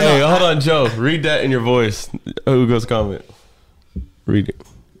 Hey, hold on, Joe. Read that in your voice. Hugo's comment. Read it.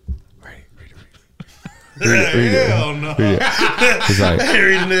 Read it. Hell no. Read it. He's like, I ain't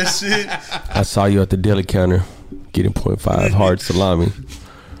reading that shit. I saw you at the deli counter getting 0.5 hard salami.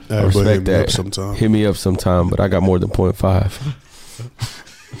 I respect that. Hit me up sometime, but I got more than 0.5.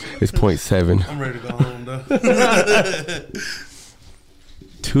 It's 0.7. I'm ready to go home though.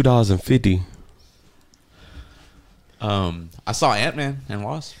 $2.50. I saw Ant-Man and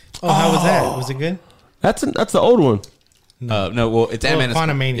Wasp. Oh, how was that? Was it good? That's the old one. No, well, it's Ant-Man.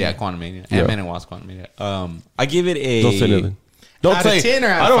 Quantumania. Yeah, Quantumania. Yeah. Ant-Man and Wasp, Quantumania. I give it a. Don't say nothing. Don't Out of say. 10 or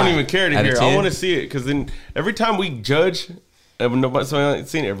out I of don't 5? even care to Out of hear. 10? I want to see it because then every time we judge, and when nobody's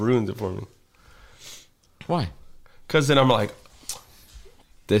seen it, it ruins it for me. Why? Because then I'm like,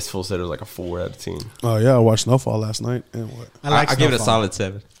 this fool said it was like a 4 out of 10. Oh yeah, I watched Snowfall last night. And what? I give it a Snowfall. solid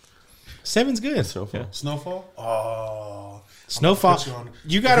 7. 7's good. Snowfall. Snowfall? Oh, Snowfall. put you on-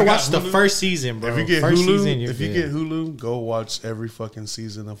 You If got to you got watch the Hulu- first season, bro. If you get first Hulu, season, you're if you good. get Hulu, go watch every fucking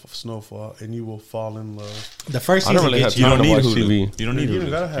season of Snowfall, and you will fall in love. The first I don't season really gets have you. time to watch Hulu. TV. You don't need You Hulu. don't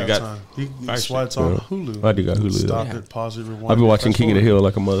gotta have You got time. That's Fire why it's on Yeah. Hulu. I do got Hulu, Stop though. it. Pause it. Rewind. I've been watching fast King of the forward. Hill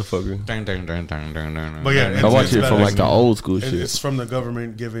like a motherfucker. But yeah, I watch it's it from badass. like the old school It's shit. from the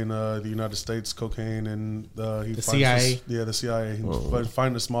government giving the United States cocaine and the CIA. The CIA. But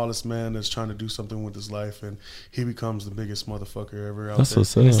find the smallest man that's trying to do something with his life, and he becomes the biggest motherfucker ever out That's there.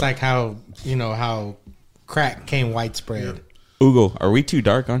 what's up. It's like how crack came widespread. Yeah. Ugo, are we too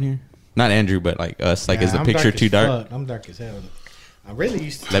dark on here? Not Andrew, but like us. Like, Yeah, is the I'm picture dark too as dark? fuck. I'm dark as hell. I really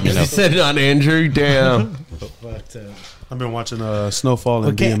used to. Let me know. He said it on Andrew. Damn. But, I've been watching Snowfall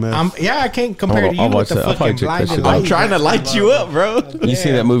and okay, BMF. I can't compare to you I'll with watch the that. I'll fucking probably check that blinded shit light. out. I'm trying to light you up, bro. You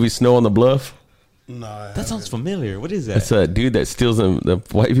seen that movie Snow on the Bluff? Nah, That sounds familiar. What is that? It's a dude that steals the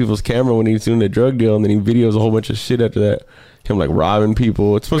white people's camera when he's doing a drug deal, and then he videos a whole bunch of shit after that. Him like robbing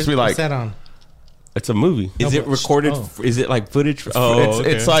people. It's supposed to be like What's that on? it's a movie. Is it recorded? Oh. Is it like footage? Oh,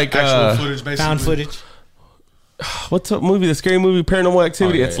 It's like actual footage, basically. Found footage. what's that movie? The scary movie, Paranormal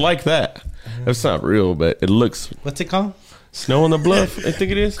Activity. Oh, yeah, It's yeah. like that. It's not real, but it looks What's it called? Snow on the Bluff. I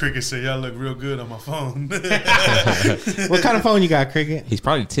think it is. Cricket said, "Y'all look real good on my phone." What kind of phone you got, Cricket? He's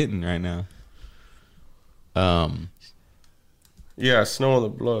probably titting right now. Yeah, Snow on the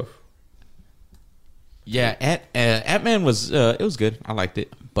Bluff. Yeah, Ant-Man was it was good. I liked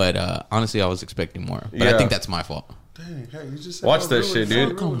it, but honestly, I was expecting more. But I Yeah. think that's my fault. Dang, hey, you just said Watch I that really shit,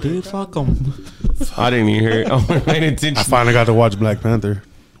 dude. fuck with Dude, fuck him. I didn't even hear it. I wasn't paying I attention. finally got to watch Black Panther,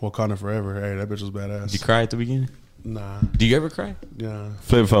 Wakanda Forever. Hey, that bitch was badass. Did you cry at the beginning? Nah, Do you ever cry? yeah.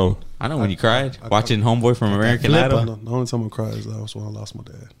 Flip phone. I know when you cried watching Homeboy from American Flip Idol. The only time I cried is that was when I lost my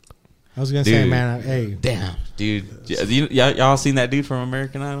dad. I was gonna say, Dude. man. Hey, Damn, dude. Y'all seen that dude from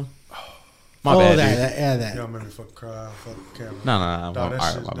American Idol? My oh, bad, that. Y'all made me fucking cry. Fucking camera. No, Dog, all that,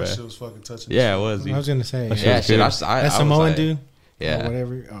 right, shit, my that bad. shit was fucking touching. Yeah, it was. I Dude. was gonna say, Yeah, was shit. good. I that was Samoan like- dude, or Yeah,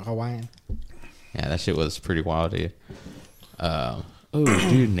 whatever, Hawaiian. yeah, that shit was pretty wild, dude. Oh,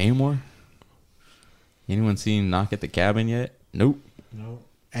 dude, Namor. Anyone seen Knock at the Cabin yet? Nope. No,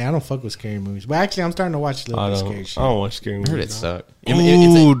 hey, I don't fuck with scary movies. But actually, I'm starting to watch a little I bit of don't. scary shit. I don't watch scary I heard it movies. sucked.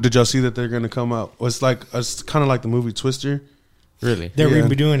 Ooh, did y'all see that they're gonna come out? It's kind of like the movie Twister, Really? They're Yeah.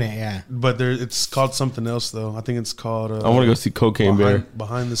 redoing it, yeah. but it's called something else though. I think it's called. I want to go see Cocaine Bear.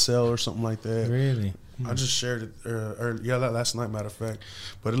 Behind the Cell or something like that. Really? I just shared it last night, matter of fact.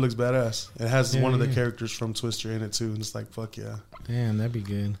 But it looks badass. It has one of the characters from Twister in it too, and it's like fuck yeah. Damn, that'd be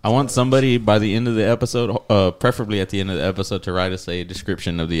good. I want somebody by the end of the episode, preferably at the end of the episode, to write us a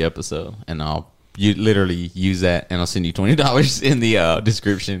description of the episode, and you literally use that, and I'll send you $20 in the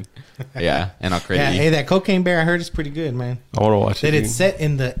description. Yeah, and I'll Yeah, credit hey, you. that Cocaine Bear I heard is pretty good, man. I want to watch it. That it's dude. set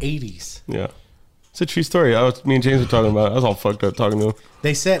in the 80s. Yeah, it's a true story. Me and James were talking about it. I was all fucked up talking to him.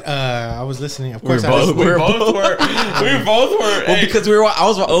 They said, I was listening. Of We course, both were. Well, because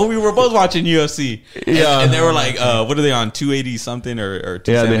we were both watching UFC. Yeah. and they were like, what are they on 280 something or 275?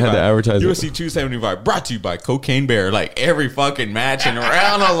 Yeah, they had to advertise it. UFC 275 brought to you by Cocaine Bear. Like every fucking match and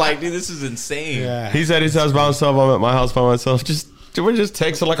around, I was like, dude, this is insane. Yeah. He's at his house by himself. I'm at my house by myself, just We're just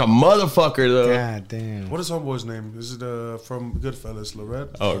texting like a motherfucker though. God damn. What is homeboy's name? Is it from Goodfellas, Lorette?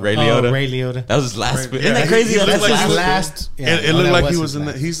 Oh, Ray Liotta. Ray Liotta. That was his last. Right. Isn't Yeah, that crazy? he That's looked his like he last. was- Yeah, It looked that like he his was in.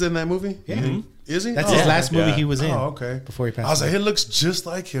 last. He's in that movie. Yeah. Is he? That's Oh, his last movie Yeah. he was in. Oh, okay. Before he passed. I was like, away. he looks just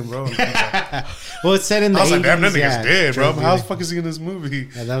like him, bro. Well, it's set in the 80s. I was like, damn, that nigga's yeah, dead, bro. True. How the fuck is he in this movie?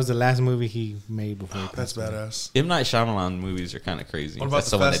 Yeah, that was the last movie he made before he That's passed away. badass. M. Night Shyamalan movies are kind of crazy. What about That's the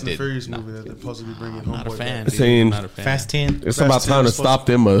someone Fast that and did- Furious no. movie that they're supposed to be bringing I'm not a Homeboy fan. back? Dude. Saying- I'm not a fan. Fast 10. It's Fast about 10 time to is supposed stop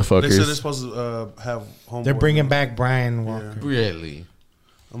them They said they're motherfuckers. supposed to have Homeboy. They're bringing back. back Brian Walker. Really?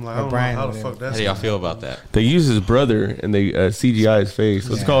 I'm like, Or I don't Brian, know how the whatever. fuck that's How do y'all gonna feel happen. about that? They use his brother and they CGI his face.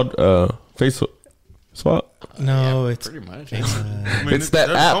 What's it Yeah. called? Face swap. No, it's Pretty much. I mean, It's that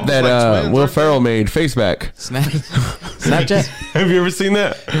they're app almost that like twins, Will aren't they? Ferrell made, Faceback. Snapchat. Have you ever seen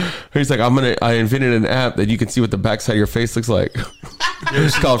that? He's like, I invented an app that you can see what the backside of your face looks like.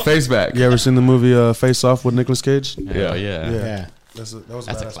 It's called Faceback. You ever seen the movie Face Off with Nicolas Cage? Yeah, yeah. yeah. That was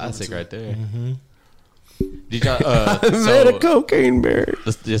That's a badass classic movie, right too. there. Mm-hmm. Did y'all? Made a cocaine bear.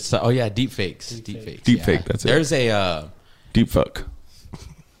 Oh yeah, deep fakes. Deep fakes. Deep yeah. fake, that's it. There's a Deep fuck.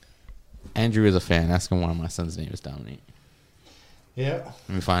 Andrew is a fan. Ask him why my son's name is Dominic. Yeah.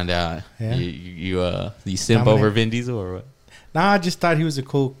 Let me find out. Yeah. You simp Dominic? over Vin Diesel or what? Nah, I just thought he was a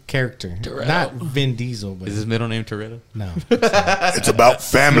cool character. Toretto. Not Vin Diesel, but Is his middle name Toretto? no. It's about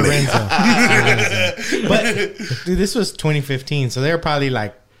family. Lorenzo. But dude, this was 2015, so they were probably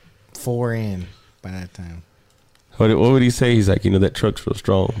like 4 in by that time. What would he say? He's like, that truck's real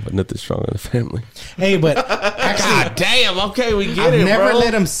strong, but nothing stronger than the family. Hey, but actually, Damn, okay, we get I've never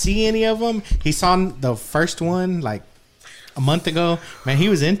let him see any of them. He saw the first one like a month ago. Man, he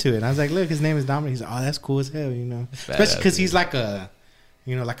was into it. I was like, look, his name is Dominic. He's like, oh, that's cool as hell, Especially because he's like a,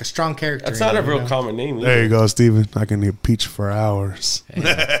 like a strong character. That's not in a it, real you know? common name. There you go, Steven. I can eat peach for hours.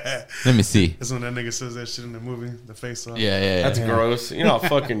 Let me see. That's when that nigga says that shit in the movie, The Face Off. Yeah. That's gross. You know how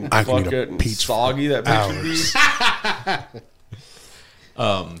fucking I can eat fuck a it and peach soggy that bitch would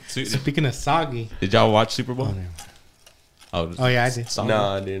be? Speaking of soggy. Did y'all watch Super Bowl? Oh, yeah, I did. Soggy,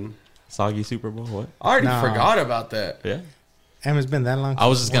 Nah, I didn't. soggy Super Bowl. What? I already Nah. forgot about that. Yeah. Damn, it's been that long. I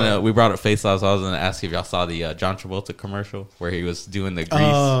was just gonna. We brought up Face Off, so I was gonna ask if y'all saw the John Travolta commercial where he was doing the grease.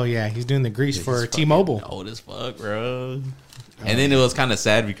 Oh, yeah. He's doing the grease He's for fucking T-Mobile. Old as fuck, bro. And then it was kind of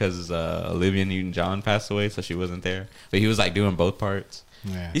sad because Olivia Newton-John passed away, so she wasn't there. But he was like doing both parts.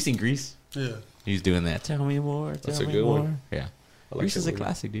 Yeah. You seen Grease? Yeah. He's doing that. Tell me more. Tell That's a me good more. one. Yeah. I like Grease that is a movie.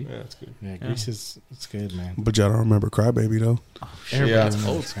 classic, dude. Yeah, that's good. Yeah, Grease is it's good, man. But y'all don't remember Crybaby, though. Everybody Yeah, remembers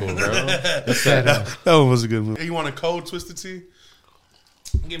Old school, that. bro. That one was a good movie. Hey, you want a cold Twisted Tea?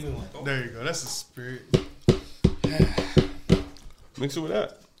 Give me one. There you go. That's the spirit. Mix it with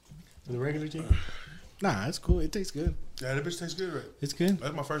that. The regular tea? Nah, it's cool. It tastes good. Yeah, that bitch tastes good, right? It's good.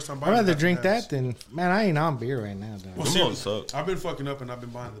 That's my first time I'd buying rather it. drink that than man. I ain't on beer right now, Well, dog. see, ones suck. I've been fucking up and I've been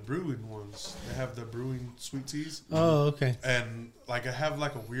buying the brewing ones. They have the brewing sweet teas. Oh, okay. And like I have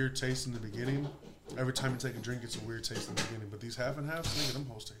like a weird taste in the beginning. Every time you take a drink, it's a weird taste in the beginning. But these half and halves, nigga, them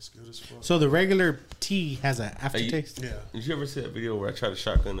hoes taste good as fuck. So the regular tea has an aftertaste. Yeah. Did you ever see that video where I tried to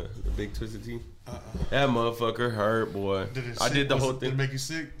shotgun the big Twisted Tea? That motherfucker hurt, boy. I did the whole Did thing. it make you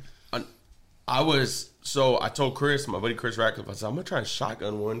sick? I told Chris, my buddy Chris Ratcliffe, I said, I'm going to try and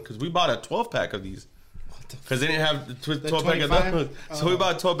shotgun one because we bought a 12 pack of these. Because they didn't have the 12 pack of 25? those. So we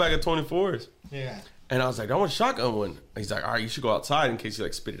bought a 12 pack of 24s. Yeah. And I was like, I want a shotgun one. He's like, all right, you should go outside in case you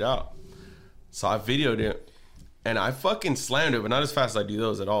like spit it out. So I videoed it and I fucking slammed it, but not as fast as I do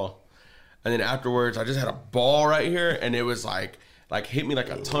those at all. And then afterwards, I just had a ball right here and it was like hit me like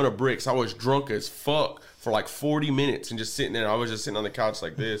a ton of bricks. I was drunk as fuck for like 40 minutes and just sitting there. I was just sitting on the couch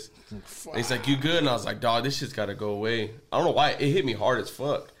like this. And he's like, you good? And I was like, dog, this shit's got to go away. I don't know why. It hit me hard as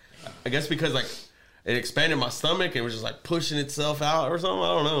fuck. I guess because like it expanded my stomach and was just like pushing itself out or something. I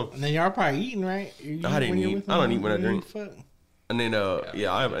don't know. And then y'all probably eating, right? I didn't eat. I don't eat when I drink. Fuck. And then,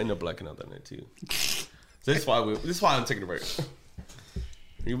 I end up blacking out that night too. So this is why I'm taking a break.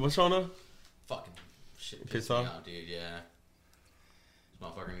 You showing up? Fucking shit. Pissed Pissed me off? off, dude. Yeah. This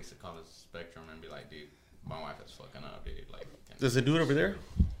motherfucker needs to come to the spectrum and be like, dude, my wife is fucking up, dude. Like, Does it do it over there?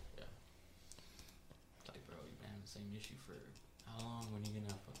 yeah. It's like, bro, you've been having the same issue for how long? When you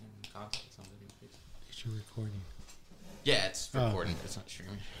gonna fucking contact somebody? Is you recording? Yeah, it's Oh. recording. It's not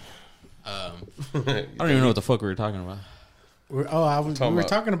streaming. I don't even know what the fuck we were talking about. We were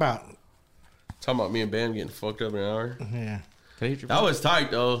talking about. Talking about me and Bam getting fucked up in an hour. Yeah. Can I hit your That was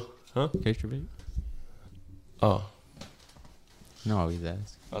tight though. Huh? Can I hit your vape? Oh, No, I always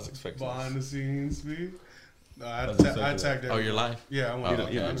ask. I was expecting. Behind the scenes, me. No, I That's tagged exactly that. Oh, you're live? Yeah, I want Oh, to.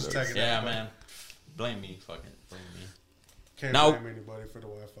 okay. I'm just tagging Yeah, that. man. Blame me. Fucking blame me. Can't No. blame anybody for the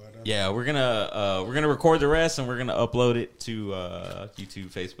Wi-Fi. Though. Yeah, we're gonna record the rest and we're gonna upload it to YouTube,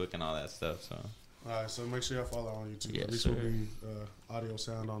 Facebook, and all that stuff. So All right, so make sure y'all follow on YouTube. Yes, At least sir. will be audio,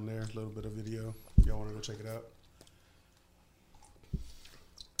 sound on there, a little bit of video. Y'all want to go check it out?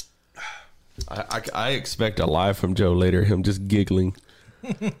 I expect a live from Joe later. Him just giggling.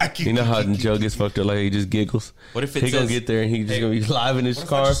 You know how Joe gets fucked up, like he just giggles. what if it He says gonna get there and he just gonna be live in his What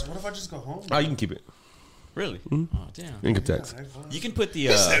car. if I just go home? Oh, you can keep it. really? Hmm? Oh damn! Income tax. You can put the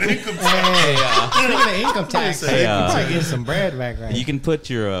Hey, speaking of income tax, Hey, you probably getting some bread back, right? you can put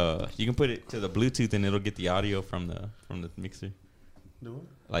your you can put it to the Bluetooth and it'll get the audio from the mixer. Do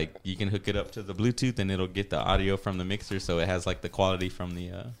it. Like you can hook it up to the Bluetooth and it'll get the audio from the mixer, so it has like the quality from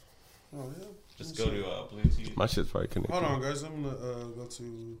the. Oh yeah. Just go to Bluetooth. My shit's probably connected. Hold on, guys. I'm gonna go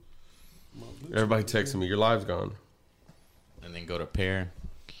to my Bluetooth. Everybody texting me. Your live's gone. And then go to pair.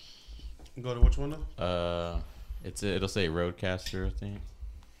 Go to which one though? It'll say Roadcaster, I think.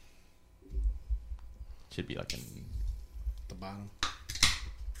 Should be like the bottom.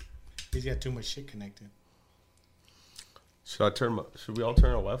 He's got too much shit connected. Should we all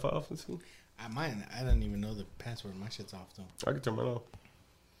turn our Wi-Fi off and see? I don't even know the password. My shit's off though. I can turn mine off.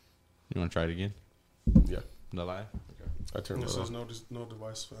 You want to try it again? Yeah, The live? I turned It mine says off. no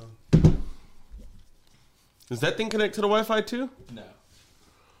device found. Does that thing connect to the Wi-Fi too? No.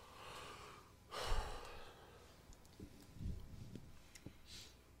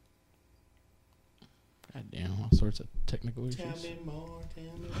 God damn, all sorts of technical issues. Tell me more.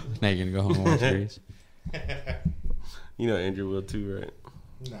 Now you're gonna go home and watch series. You know Andrew will too, right?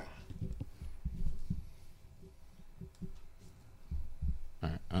 Nah. All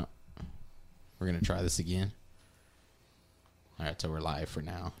right, we're gonna try this again. All right, so we're live for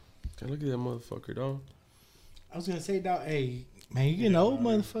now. Hey, look at that motherfucker, dog. I was gonna say, dog. Hey, man, you getting old,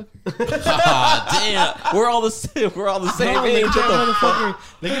 motherfucker. Ah, damn, we're all the same. We're all the same No, age. look at that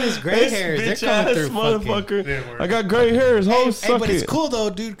motherfucker. Look at his gray hairs. They're coming through. Fucking. motherfucker. I got gray hairs. Ho, Hey, suck but it. it's cool though,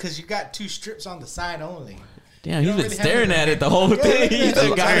 dude, because you got 2 strips on the side only. Damn, he's don't been really staring have at it the whole thing. He's Hey,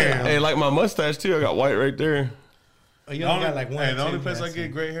 just got it. hey, like my mustache too. I got white right there. Oh, you only got like one. Hey, or the only two, place I that's get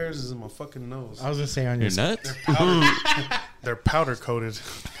it. gray hairs is in my fucking nose. I was gonna say on your. You're nuts. They're powder coated.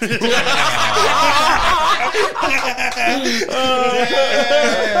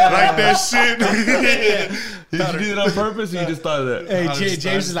 Like that shit. Did you do that on purpose or you just thought of that? Hey, I just-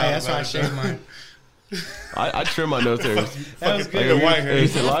 James is like, I that's just why I thought shaved about mine. I trim my nose hairs. That was Like, good. The white hey, hairs.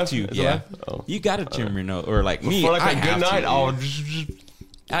 is it live? You, Is it yeah. live? Oh. You got to trim your nose, or like me. For like I a have good to, night, dude. I'll.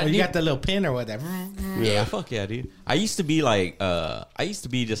 Oh, you got the little pin or whatever. Yeah, fuck yeah, dude. I used to be like, I used to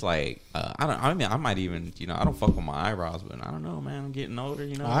be just like, I mean, I might even, I don't fuck with my eyebrows, but I don't know, man. I'm getting older,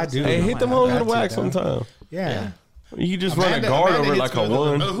 I do. Hey, I hit them might hoes have with a to, wax dog. sometime. Yeah. You just run a Amanda- guard Amanda over it hits like a me with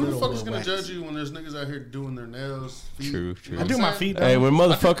one. Who the fuck is Little gonna wax. judge you when there's niggas out here doing their nails? Feet? True. You know I what do I'm my saying? feet. Hey, Though. when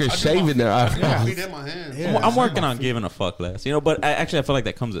motherfuckers shaving their My eyebrows. feet and my hands. Yeah. I'm working on giving a fuck less, but actually, I feel like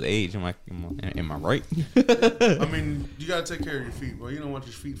that comes with age. Am I right? I mean, you gotta take care of your feet, bro. You don't want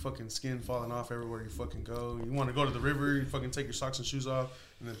your feet fucking skin falling off everywhere you fucking go. You want to go to the river, you fucking take your socks and shoes off,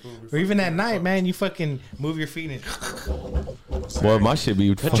 and then boom. Or even at night, man, you fucking move your feet and. Boy, my shit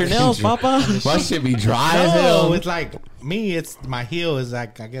be Cut your nails, Papa. My shit be dry as No, hell. it's like me. It's my heel is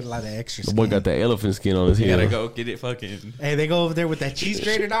like I get a lot of extra. The boy Skin. got that elephant skin on his You heel. gotta go get it fucking. Hey, they go over there with that cheese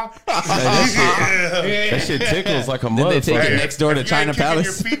grater, dog. That shit tickles like a Then they take motherfucker. it next door to If you ain't China kicking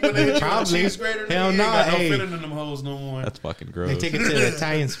Palace. Your feet when they hit you with a Probably. cheese grater, Hell you ain't nah, got no hey. feeling in them holes no more. That's fucking They gross. take it to the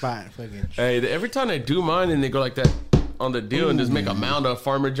Italian spot. Fucking. Hey, every time they do mine, and they go like that on the deal and just make a mound of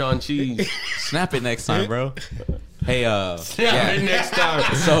Farmer John cheese. Snap it next time, bro. Hey, Yeah, yeah. next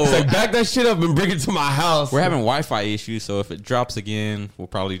time. So- It's like, back that shit up and bring it to my house. We're having Wi-Fi issues, so if it drops again, we'll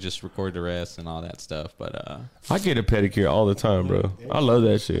probably just record the rest and all that stuff. But I get a pedicure all the time, bro. I love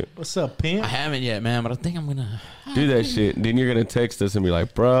that shit. What's up, pimp? I haven't yet, man. But I think I'm gonna. Do that shit. Then you're gonna text us and be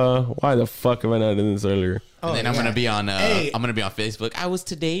like, bruh, why the fuck have I not done this earlier? And then I'm yeah. gonna be on. Hey. I'm gonna be on Facebook. I was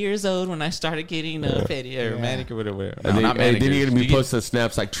today years old when I started getting pedi or Yeah. manicure, whatever. No, And then, not hey, manicure. then you're gonna be You get- posting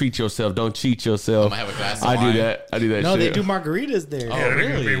snaps like, treat yourself, don't cheat yourself. I'm gonna have a glass of I wine. do that. I do that No, shit. they do margaritas there. Oh, Yeah, they're gonna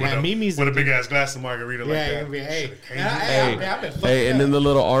really? be with Yeah, a, Mimi's with a big ass glass of margarita like Yeah, you're that. gonna be hey. Hey, I've been fucked hey, and up. then the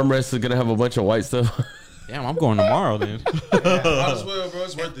little armrest is gonna have a bunch of white stuff. Damn, I'm going tomorrow, then. Might as well, bro.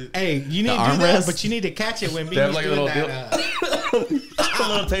 It's worth it. Hey, you need The to do that, armrest? but you need to catch it when me They have was like a doing little that.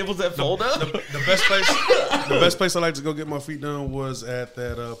 little tables that fold up. The best place I like to go get my feet done was at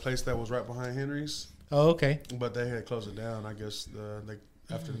that place that was right behind Henry's, Oh, okay. but they had closed it down. I guess they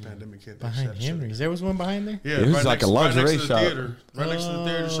after the pandemic hit. They Behind shut it down. Henry's. There was one behind there? Yeah, It was right like next- a lingerie right next to the shop. theater. Right next to the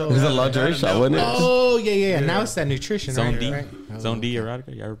theater. shut It was a down. lingerie They had shop, wasn't it? Oh, yeah. Yeah. Now it's that nutrition, Zone right? D, Right? Zone D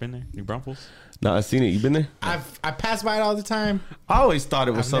erotica. You ever been there? New Braunfels? No, I seen it. You been there? I pass by it all the time. I always thought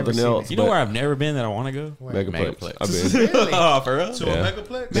it was I've never something seen else. it. You know where I've never been that I want to go? Megaplex. I've Megaplex. been. Oh, for real? To Yeah. a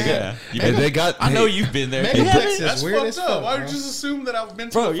megaplex. Yeah. You Hey, been- they got. I know hey, you've been there. Megaplex That's is weird fucked as up. fuck. Why bro. would you just assume that I've been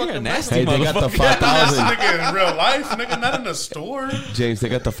to Bro, a you're fucking a nasty Hey, they got the motherfucker. 5,000. nigga in real life, nigga, not in a store. James, they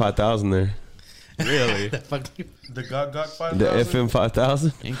got the 5,000 there. Really? Fuck you. The Gok 5,000. The FM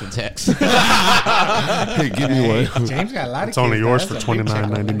 5000. Income tax. Hey, give me one. James got a lot of It's only kids, yours though. for That's a big check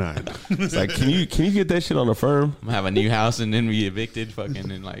on that. $29.99. It's like, can you get that shit on the firm? I'm gonna have a new house and then be evicted fucking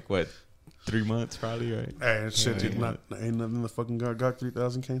in like what 3 months probably, right? Hey, shit, ain't nothing the fucking Gok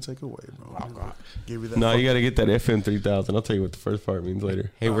 3000 can't take away, bro. Give you that. No, you got to get that FM 3000. I'll tell you what the first part means later.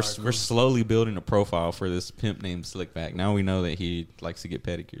 Hey, we're slowly building a profile for this pimp named Slickback. Now we know that he likes to get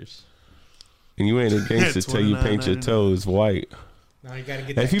pedicures. And you ain't a gangster till you paint your $29.99. toes white. Now you gotta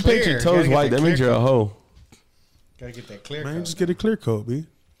get that If you clear. paint your You gotta toes get white, that means clear you're a coat. hoe. Gotta get that clear. Man, coat. just get a clear coat, B.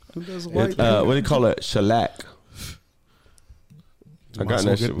 Who does white? What do you call it? Shellac. I got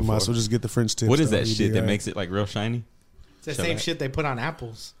that shit Might as before. well just get the French tips. What is though. that You shit do that right. makes it like real shiny? It's the same shit they put on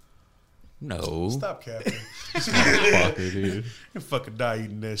apples. No. Stop capping. Fucker, dude. You fucking die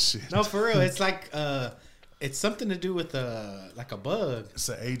eating that shit. No, for real. It's like it's something to do with like a bug. It's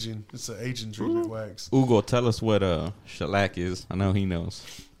an aging treatment wax. Ugo, tell us what shellac is. I know he knows.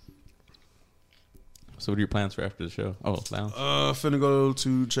 So what are your plans for after the show? Oh, lounge. Finna go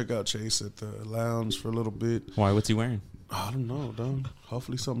to check out Chase at the lounge for a little bit. Why? What's he wearing? I don't know, dog.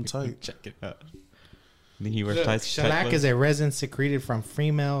 Hopefully something tight. Check it out. Then he wears Look, tight. shellac is a resin secreted from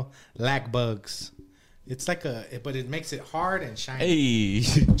female lac bugs. It's like but it makes it hard and shiny. Hey,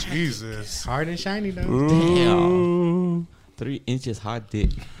 Jesus. Hard and shiny though. damn. 3 inches hot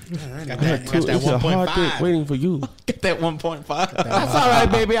dick. Got that, Two, got that it's a hard dick 1.5. waiting for you. Get that 1.5. That's all right,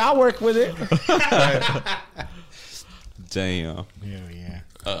 baby. I'll work with it. Damn. Yeah.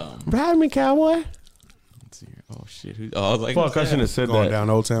 Ride me, cowboy. Let's see here. Oh shit. I was like, Fuck, I shouldn't have said Going that. down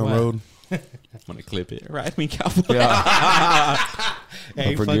Old Town What? Road. I'm gonna clip it. Ride me, cowboy. Yeah.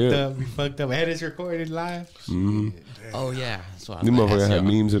 Hey, you forget. fucked up. You fucked up. And it's recorded live. Oh yeah. That's what You I'm motherfucker asking had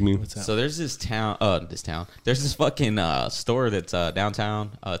y'all. memes of me. So there's this town. There's this fucking store that's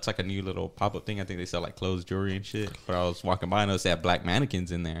downtown. It's like a new little pop up thing. I think they sell like clothes, jewelry, and shit. But I was walking by and noticed they had black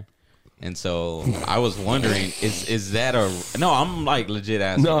mannequins in there. And so I was wondering, is that a no? I'm like legit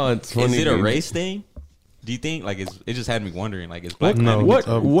asking. No, it's funny, Is it a dude. race thing? Do you think like it just had me wondering like is black No,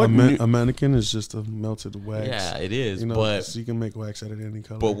 mannequins? What new- a mannequin is just a melted wax. Yeah, it is. You know, but so you can make wax out of any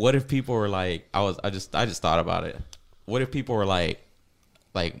color. But what if people were like, I just thought about it. What if people were like,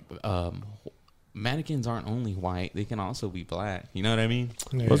 mannequins aren't only white; they can also be black. You know what I mean?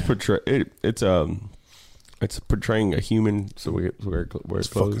 Let's portray it. It's portraying a human, so we wear it's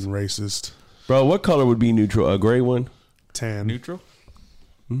clothes. fucking racist. Bro, what color would be neutral? A gray one? Tan. Neutral,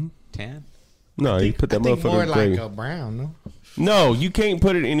 tan. No, you put that I think more motherfucker gray. like a brown. No. No, you can't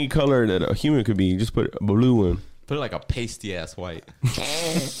put it any color that a human could be. You just put a blue one. Put it like a pasty ass white.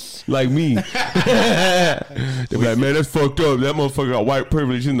 Like me. They be like, man, that's fucked up. That motherfucker got white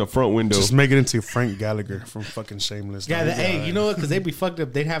privilege in the front window. Just make it into Frank Gallagher from fucking Shameless. Yeah, Dog. hey, you know what? Because they'd be fucked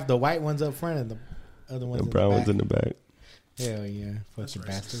up. They'd have the white ones up front and the other ones the in brown the one's back. in the back. Hell yeah, fucking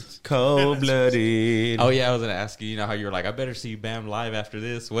bastards. Cold blooded. Oh yeah, I was gonna ask you. You know how you were like, I better see Bam live after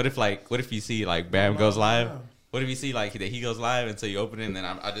this. What if you see like Bam goes live? What if you see like that he goes live and so you open it and then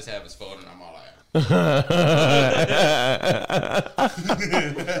I just have his phone and I'm all like.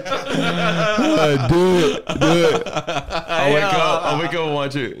 Do it. I'll wake up and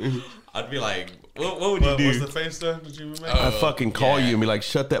watch it. I'd be like, what would you do What's the face stuff that you make? I fucking call yeah. you and be like,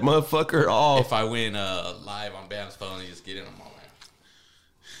 shut that motherfucker off. if I went live on Bam's phone and just get in? I'm all like,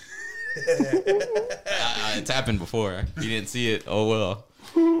 it's happened before. You didn't see it. Oh well.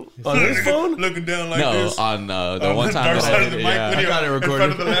 On his phone? Looking down like No, this. on the one time dark that side I of the did mic it. Yeah. when I you're got it in front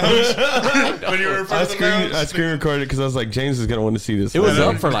recorded. of the lounge. When you were in front of the lounge. I screen recorded because I was like, James is gonna want to see this. It was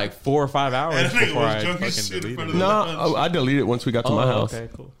one. up for like 4 or 5 hours And I think it before was I drunk as fucking shit in front deleted of it. the- No, I deleted it once we got to my house. Okay,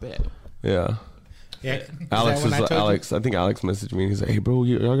 cool. Bet. Yeah. Yeah, is Alex that when was I like, told you? Alex. I think Alex messaged me and he's like, "Hey, bro,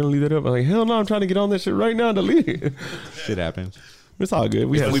 y'all gonna leave that up?" I'm like, "Hell no, I'm trying to get on that shit right now. Delete it." Shit happens. It's all good.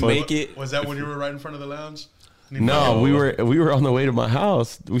 We had we fun. make it. Was that when you were right in front of the lounge? No, we were on the way to my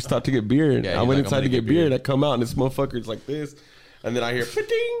house. We stopped to get beer. And Yeah, I you're went like, inside I'm to gonna get get beer. beer. And I come out and this motherfucker's like this, and then I hear "Ding."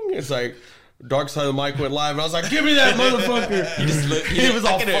 It's like Dark Side of the Mic went live, and I was like, "Give me that motherfucker!" You just look. He was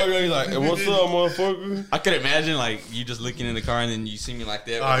all fucked up. He's like, "Hey, what's up, motherfucker?" I could imagine like you just looking in the car and then you see me like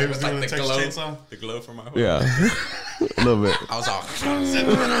that. Oh, he with, was like doing the the Texas glow, Chainsaw? the glow from my Yeah. A little bit. I was all.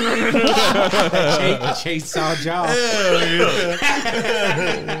 Chase saw Jaw.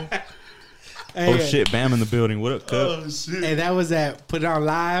 Oh shit! Bam in the building. What up, Cup? Oh shit. And that was at Put It On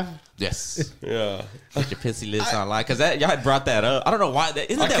Live. Yes. Yeah. Put your pissy lips on live because that y'all had brought that up. I don't know why.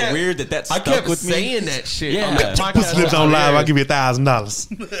 Isn't that kept- weird that I stuck kept with me? saying that shit. Yeah. on the podcast. Slips on live. I'll give you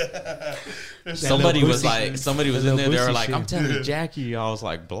 $1,000. Somebody was little like, somebody was that in there. little They were pussy like, shit. I'm telling Jackie. I was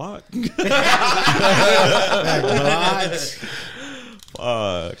like, block.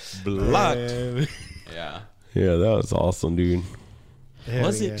 Blocked. Yeah. Yeah, that was awesome, dude. Hell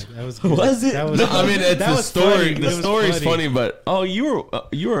Was yeah, it? That was good. Was it? That was, I mean, it's that the was story. funny. The It was story's funny, but you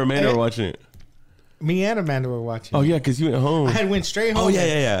were Amanda were watching it. Me and Amanda were watching. Oh yeah, because you went home. I had went straight home. Oh,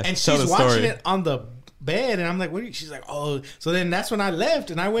 yeah. And Tell she's the watching story. it on the bed, and I'm like, "What?" Are you? She's like, "Oh." So then that's when I left,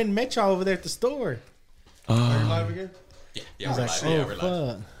 and I went and met y'all over there at the store. Are you live again? Yeah, I was we're like, live. Yeah, "Oh we're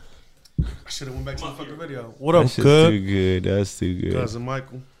live. fuck." I should have went back to the fucking video. What That up, shit's Cub? too good. That's too good. Cousin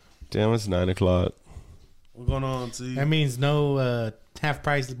Michael. Damn, it's 9:00. What's going on, T? That means no half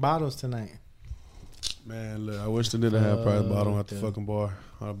price bottles tonight. Man, look, I wish they did a half price bottle at the dude. fucking bar.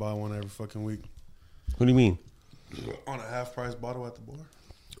 I'd buy one every fucking week. What do you mean? On a half price bottle at the bar?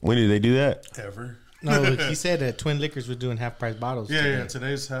 When did they do that? Ever. No, he said that Twin Liquors was doing half price bottles. Yeah, today yeah.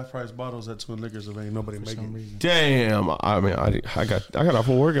 Today's half price bottles at Twin Liquors if ain't nobody For some making. reason. Damn. I mean, I got off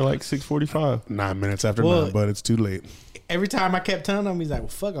of work at like 6:45. 9 minutes after Well, 9, but it's too late. Every time I kept telling him, he's like, "Well,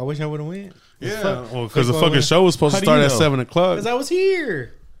 fuck, I wish I would have went." Yeah, Fuck. well, because the Fuck, fucking well, show was supposed How to do you start at know? 7 o'clock. Because I was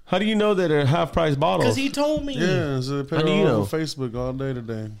here. How do you know that they're half price bottles? Because he told me. Yeah, so they put How it do all you know? over Facebook all day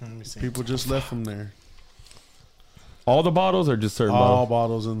today. Let me see. People just left from there. All the bottles or just certain All bottles?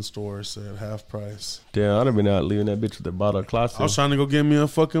 bottles in the store said half price. Damn, I'd have been out leaving that bitch with a bottle of Classic. I was trying to go get me a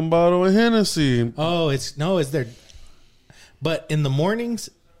fucking bottle of Hennessy. Oh, it's their. But in the mornings,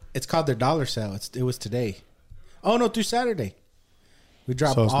 it's called their dollar sale. It was today. Oh no, through Saturday, we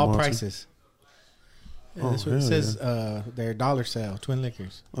drop So it's all monthly? prices. Yeah, Oh, that's what it hell says. Their dollar sale, Twin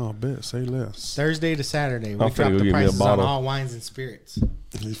Liquors, Oh, bet. Say less. Thursday to Saturday. We I'm finna drop go the get me a prices on bottle. all wines and spirits.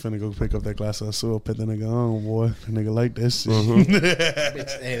 He's finna go pick up that glass of soil, put that nigga on, boy. That nigga like that shit.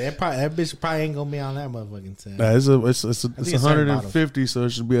 Bitch, hey, that bitch probably ain't gonna be on that motherfucking sale. Nah, it's think it's certain 150, so it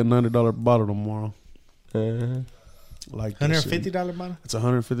should be a $90 bottle tomorrow. Uh-huh. Like that shit. $150 bottle, It's a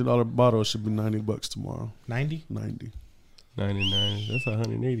 $150 bottle. It should be $90 tomorrow. 90. 90. 99. That's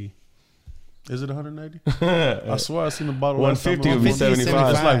 180. Is it 180? I swear I seen the bottle. 150 would be 150 is 75.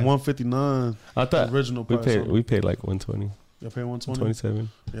 It's like 159. I thought Original we price. paid like 120, You pay 120. 27.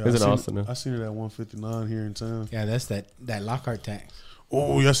 Yeah, Is I it seen Austin? I seen it at 159 here in town. Yeah, that's that Lockhart tax.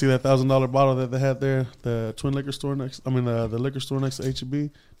 Oh, y'all see that $1,000 bottle that they had there? The Twin Liquor store next. I mean, the liquor store next to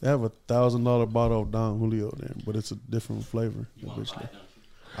HEB. They have a $1,000 bottle of Don Julio there, but it's a different flavor.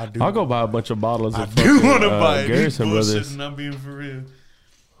 I do. I'll go buy a bunch of bottles I of do fucking, want to buy it. Garrison You Brothers. bullshitting, I'm being for real.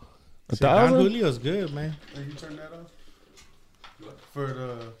 A Don 1,000? Julio's good, man. Hey, you turn that off for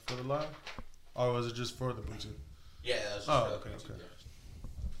the live, or was it just for the Bluetooth? Yeah. That's Oh, okay, okay.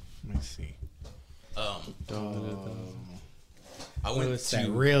 Let me see. I What went was that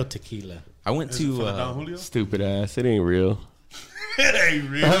to. real tequila? I went Is it for the Don to. Julio? Stupid ass. It ain't real. It ain't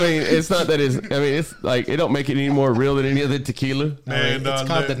real. I mean, it's not that it's. I mean, it's like it don't make it any more real than any other tequila. No, Man, it's dog,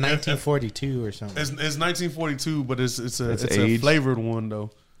 called the look, 1942 or something. It's 1942, but it's a It's it's a aged. flavored one though.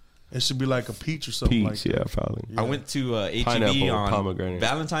 It should be like a peach or something like Peach, that. yeah, probably. I went to HEB Pineapple, on pomegranate.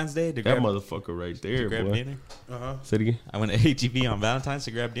 Valentine's Day to That grab, motherfucker right there, grab boy. dinner. Say it again. I went to HEB on Valentine's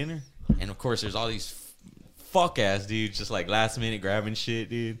to grab dinner, and of course, there's all these fuck ass dudes just like last minute grabbing shit,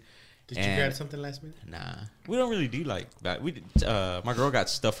 dude. Did you And- grab something last minute? Nah, we don't really do like that. We did, my girl got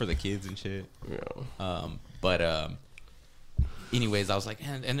stuff for the kids and shit. Yeah. Anyways, I was like,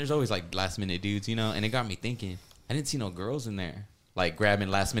 and there's always like last minute dudes, you know, and it got me thinking. I didn't see no girls in there like grabbing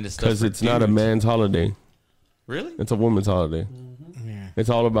last minute stuff. Because for it's not a dudes. man's holiday. Really? It's a woman's holiday. Yeah. It's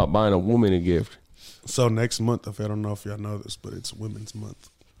all about buying a woman a gift. So next month, if I don't know if y'all know this, but it's Women's Month.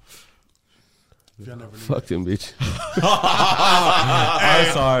 If y'all never knew Fuck them, bitch.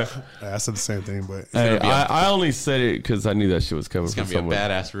 I'm sorry. that. I said the same thing, but Hey, I only said it because I knew that shit was coming It's from gonna be a someone.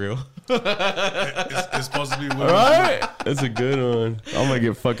 badass reel. it's supposed to be Women's All right, that's a good one. I'm gonna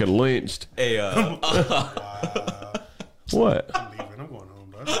get fucking lynched. Hey, What? I'm leaving. I'm going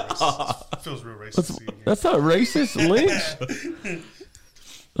home. Though. That's racist. It feels real racist. seeing you. That's not racist. Lynch.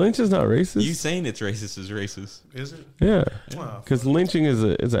 Lynch is not racist. you saying it's racist is racist. Is it? Yeah, Wow. because lynching is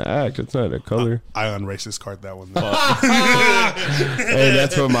an act. It's not a color. I unracist card that one. Hey,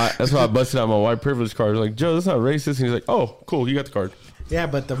 that's why I busted out my white privilege card. I was like, Joe, that's not racist. And he's like, oh, cool, you got the card. Yeah,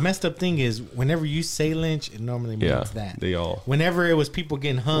 but the messed up thing is, whenever you say lynch, it normally means Yeah, that. they all. Whenever it was people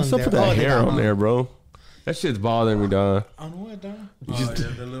getting hung, What's up they're, with that they hair got on hung. there, bro? That shit's bothering me, dog. On what, dog?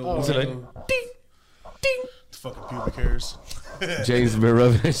 The little Is it like, ding, ding. Fucking pubic hairs. James been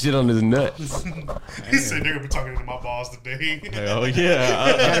rubbing that shit on his nuts. He said they're gonna be talking to my boss today. Oh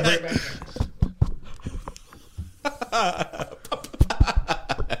yeah.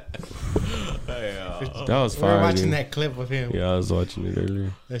 That was We were fire. watching dude. that clip of him. Yeah, I was watching it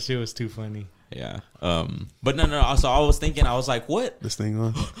earlier. That shit was too funny. Yeah. But no. So I was thinking, I was like, what? This thing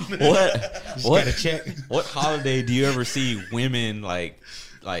on. What? Just What? gotta check. What holiday do you ever see women like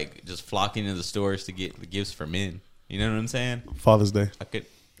just flocking to the stores to get gifts for men? You know what I'm saying? Father's Day. I could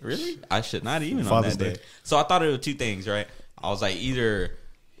really. I should not even Father's on that day. Day. So I thought it was two things, right? I was like, either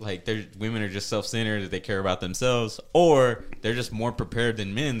like women are just self-centered, that they care about themselves, or they're just more prepared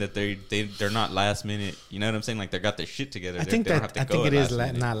than men, that they're not last minute. You know what I'm saying? Like they got their shit together. I think they don't that have to I think go it at is last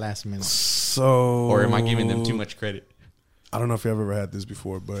minute. not last minute. So, Or am I giving them too much credit? I don't know if you ever had this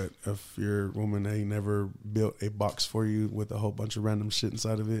before, but if your woman ain't never built a box for you with a whole bunch of random shit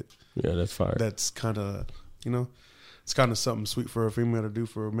inside of it, Yeah, that's fire. that's kind of, it's kind of something sweet for a female to do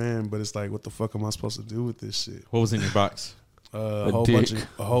for a man. But it's like, what the fuck am I supposed to do with this shit? What was in your box? A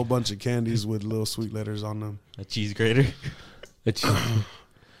whole bunch of candies with little sweet letters on them. A cheese grater. That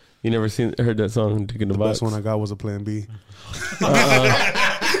you never heard that song, Dick in the The Box? best one I got was a Plan B.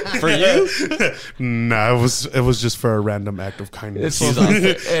 For you? Nah, it was just for a random act of kindness.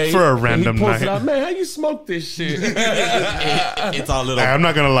 It's For a random he pulls it night. out, man, how you smoke this shit? It's all little. Hey, I'm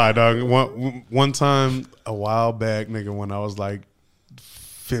not gonna lie, dog. One time, a while back, nigga, when I was like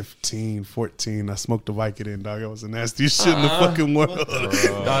 15, 14, I smoked a Vicodin, dog. It was the nastiest shit in the fucking world.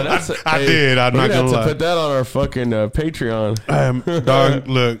 Nah, that's I did. I'm we're not gonna have gonna to lie. put that on our fucking Patreon. Dog,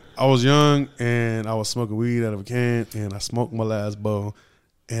 look, I was young and I was smoking weed out of a can, and I smoked my last bowl,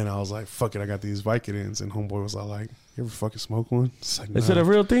 and I was like, "Fuck it, I got these Vicodins." And homeboy was all like, "You ever fucking smoke one?" It's like, Is it a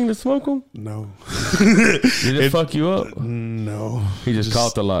real thing to smoke them? no, Did it fuck you up? no. He just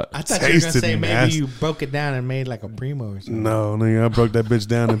coughed a lot. I thought you were gonna Tasted say maybe nasty. you broke it down and made like a primo or something. No, nigga, I broke that bitch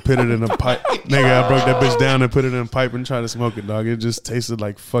down and put it in a pipe. Nigga, I broke that bitch down and put it in a pipe and tried to smoke it, dog. It just tasted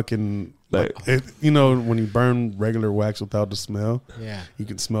like fucking, like it, when you burn regular wax without the smell, Yeah. you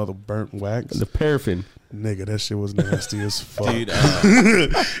can smell the burnt wax. The paraffin. Nigga, that shit was nasty as fuck. Dude,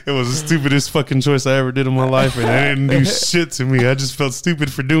 It was the stupidest fucking choice I ever did in my life, and it didn't do shit to me. I just felt stupid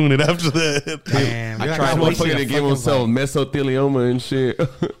for doing it after that. Damn, I you're tried like, Motherfucker wasting to a give fucking himself bite. mesothelioma and shit.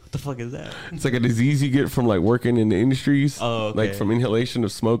 what the fuck is that? It's like a disease you get from like working in the industries. Oh, okay. Like from inhalation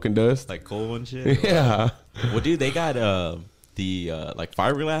of smoke and dust. Like coal and shit? Yeah. Well, dude, they got the like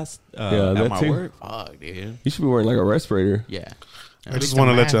fiberglass Yeah, at that my too. work. Fuck, dude. You should be wearing like a respirator. Yeah. I just least want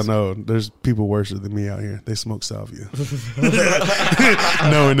a to let y'all mask. know there's people worse than me out here. They smoke salvia.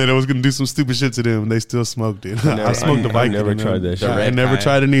 Knowing that I was going to do some stupid shit to them, they still smoked it. I smoked the Vicodin. I've never tried that shit. The I red never kind.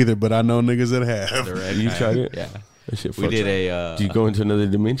 tried it either, but I know niggas that have. The red You kind. tried it? Yeah. That shit We fucks did up. a Do you go into another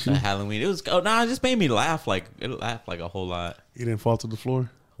dimension? Halloween. It was it just made me laugh. Like it laughed like a whole lot. You didn't fall to the floor?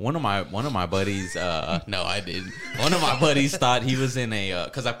 One of my buddies, no, I didn't. One of my buddies thought he was in a,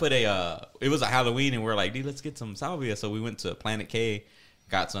 cause I put it was a Halloween and we're like, dude, let's get some salvia. So we went to Planet K,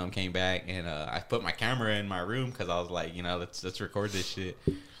 got some, came back, and I put my camera in my room cause I was like, let's record this shit.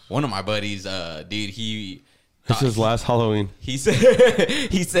 One of my buddies, dude, This is last Halloween. he said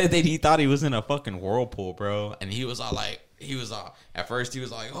that he thought he was in a fucking whirlpool, bro, and he was all at first he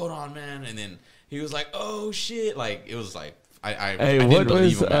was like, hold on, man, and then he was like, oh shit, like it was like. I Hey, didn't what believe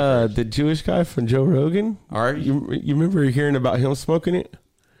was him at first. the Jewish guy from Joe Rogan? You remember hearing about him smoking it?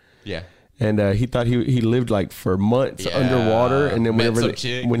 Yeah. And he thought he lived like for months Yeah. underwater, and then Met whenever some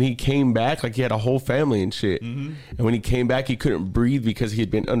chick. when he came back, like he had a whole family and shit. Mm-hmm. And when he came back, he couldn't breathe because he had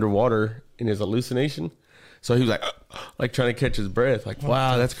been underwater in his hallucination. So he was like trying to catch his breath. Like,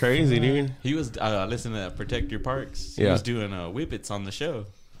 wow, that's crazy, dude. He was listening to Protect Your Parks. He Yeah. was doing whippets on the show.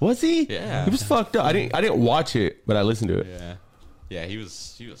 Was he? Yeah. He was fucked up. I didn't watch it, but I listened to it. Yeah, yeah. He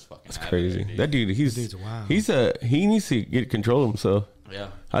was fucking. It's crazy. That dude, dude's wild. he needs to get control of himself. Yeah,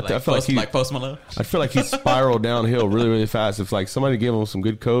 I feel like he- like Post Malone. I feel like he spiraled downhill really, really fast. If like somebody gave him some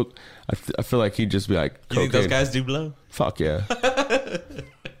good coke, I feel like he'd just be like, You think those cocaine. guys do blow? Fuck yeah.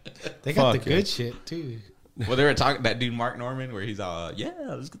 They got Fuck the yeah. good shit too. Well, they were talking that dude Mark Norman, where he's all, yeah,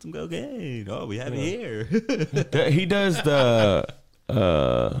 let's get some cocaine. Oh, we have it here. Yeah, he does the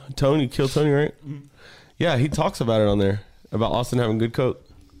Kill Tony, right? Yeah, he talks about it on there about Austin having good coke.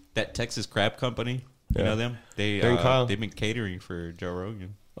 That Texas Crab Company, you Yeah. know them? Dan Kyle. They've been catering for Joe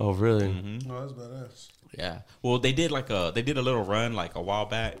Rogan. Oh, really? Mm-hmm. Oh, that's badass. Yeah. Well, they did a little run like a while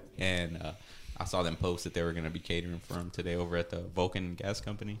back, and I saw them post that they were going to be catering for him today over at the Vulcan Gas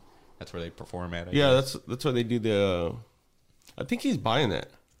Company. That's where they perform at. I Yeah, guess. that's why they do the. I think he's buying that.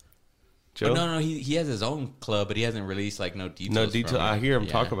 Joe? No, he has his own club, but he hasn't released like no details. No detail. from it. I hear him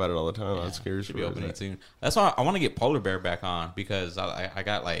Yeah. talk about it all the time. I'm Yeah, scared. should be opening soon. That's why I want to get Polar Bear back on because I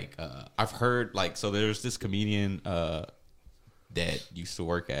got like I've heard like so there's this comedian that used to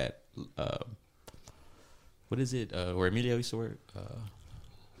work at what is it where Emilio used to work.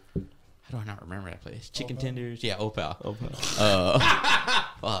 How do I not remember that place? Chicken Tenders, yeah, Opal.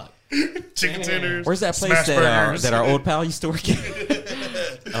 Fuck. Chicken tenders. Where's that place Smash burgers. that our old pal used to work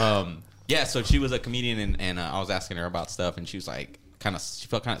at? Yeah, so she was a comedian, and I was asking her about stuff, and she was like, she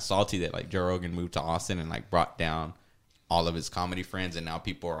felt kind of salty that like Joe Rogan moved to Austin and like brought down all of his comedy friends, and now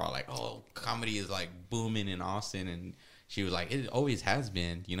people are all like, oh, comedy is like booming in Austin, and she was like, it always has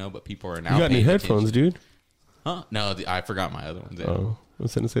been, you know, but people are now. You got any paying headphones, attention. dude? Huh? No, I forgot my other ones. There. Oh, I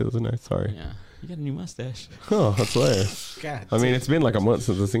was going to say those are nice. Sorry. Yeah, you got a new mustache. Oh, that's hilarious. God. I mean, it's been like a month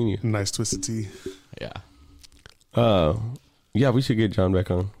since I've seen you. Nice twisted tea. Yeah, Yeah, we should get John back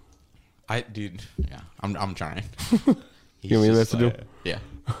on. dude, yeah, I'm trying. You want me to He's just message him? Yeah.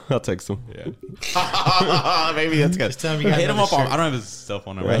 I'll text him. Yeah. Maybe that's good. Just tell him I you got hit him another up on. shirt. I don't have his cell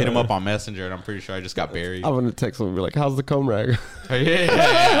phone number. I hit him up on Messenger, and I'm pretty sure I just got buried. I'm going to text him and be like, how's the comb rag?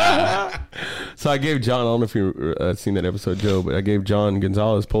 Yeah. So I gave John, I don't know if you seen that episode, Joe, but I gave John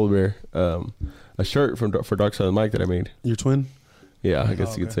Gonzalez, Polar Bear, a shirt for Dark Side of the Mic that I made. Your twin? Yeah, I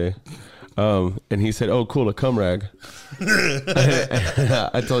guess you could say. And he said, oh, cool, a cum rag.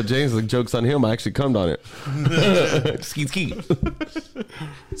 I told James, the joke's on him. I actually cummed on it. Ski, ski.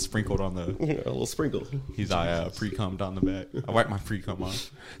 Sprinkled on the. A little sprinkle. He's pre-cummed on the back. I wiped my pre-cum on.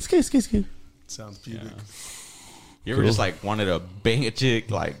 Ski, ski, ski. Sounds pubic. You ever just like wanted to bang a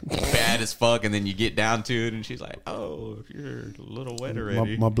chick like bad as fuck, and then you get down to it, and she's like, "Oh, you're a little wet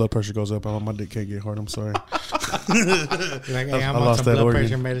already." My blood pressure goes up. My dick can't get hard. I'm sorry. You're like, hey, I'm I on lost some that blood organ.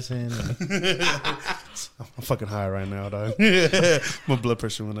 pressure medicine. I'm fucking high right now, dog. My blood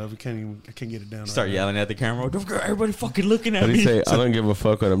pressure went up. I can't get it down. Start right yelling at the camera. Don't get everybody fucking looking at What do me. you say? I don't give a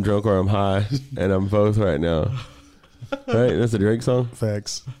fuck when I'm drunk or I'm high, and I'm both right now. Right? That's a Drake song? now.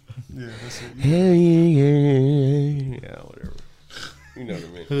 Facts. Yeah, that's it. Hey, yeah, whatever. You know what I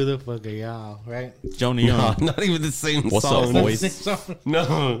mean. Who the fuck are y'all, right? Joni Young. No, not even the same What's up, song. boys?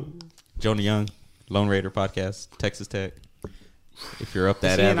 No. Joni Young, Lone Raider podcast, Texas Tech. If you're up Is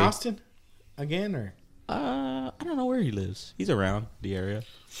that he in alley, Austin again, or I don't know where he lives. He's around the area.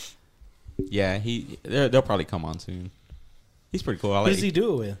 Yeah, they'll probably come on soon. He's pretty cool. I who like does he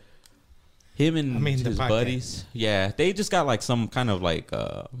do it with? him and I mean, the his podcast. buddies. Yeah, they just got like some kind of like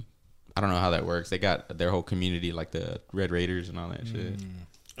I don't know how that works. They got their whole community, like the Red Raiders and all that shit.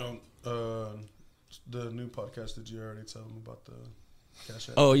 The new podcast. Did you already tell them about the Cash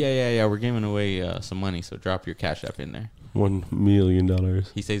App? Oh yeah. We're giving away some money, so drop your Cash App in there. $1 million.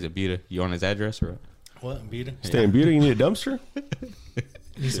 He stays at Buda. You on his address or? What, Beta? Stay in beauty. You need a dumpster?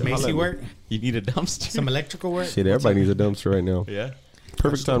 Need some holla AC at me. work? You need a dumpster. Some electrical work? Shit, everybody needs a dumpster right now. Yeah.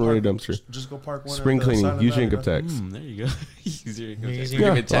 Perfect time to need a dumpster. Just go park one. Spring at the cleaning. Silent Use your Valley, income bro. tax. There you go. Easier income tax. Yeah,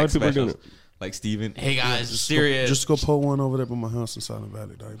 We're a giving lot of tax people are doing specials. Like Steven. Hey guys, Just serious. Just go pull one over there by my house in Silent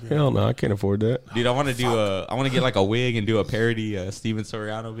Valley, dog. Hell no, I can't afford that. Dude, I want to do I want to get like a wig and do a parody Steven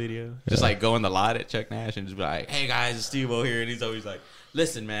Soriano video. Just like go in the lot at Chuck Nash and just be like, "Hey guys, it's Steve-O here," and he's always like,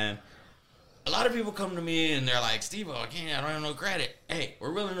 "Listen, man, a lot of people come to me and they're like, Steve-O, I don't have no credit. Hey,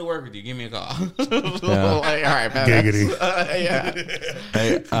 we're willing to work with you. Give me a call." Like, all right, man. Giggity. Yeah.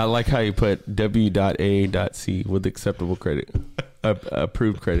 Hey, I like how you put W.A.C with acceptable credit.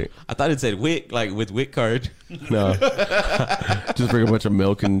 Approved credit. I thought it said WIC, like with WIC card. No. Just bring a bunch of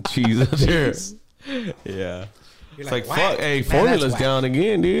milk and cheese out there. Yeah. It's like, whack. fuck, hey, Man, formula's that's whack. down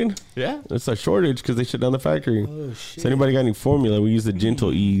again, dude. Yeah. It's a shortage because they shut down the factory. Oh, shit. So anybody got any formula? We use the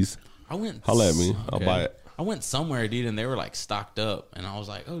Gentle Ease. I went. Holla at me. I'll buy it. I went somewhere, dude, and they were like stocked up, and I was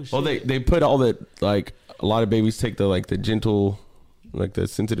like, "Oh shit!" Well, they put all the, like, a lot of babies take the Gentle, like the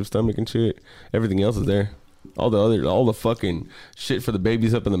sensitive stomach and shit. Everything else is there. All the fucking shit for the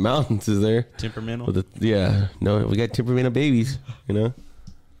babies up in the mountains is there. temperamental. But we got temperamental babies, you know.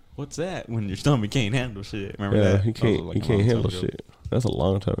 What's that? When your stomach can't handle shit. Remember Yeah, that? you That was, can't like, you a can't long handle time ago. shit. That's a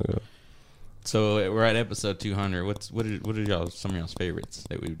long time ago. So we're at episode 200. What are y'all some of y'all's favorites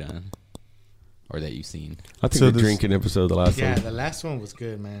that we've done, or that you've seen? I think So the this- drinking episode, the last Yeah, one. the last one was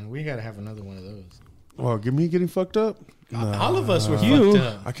good, man. We got to have another one of those. Well, get me getting fucked up. All of us were You- fucked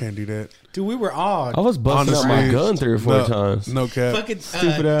up. I can't do that. Dude, we were all. I was busting out my Honestly, gun 3 or 4 no, times. No cap. Fucking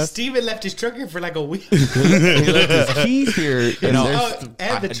Stupid ass. Steven left his truck here for like a week. He left his keys here. And know, there's- Oh,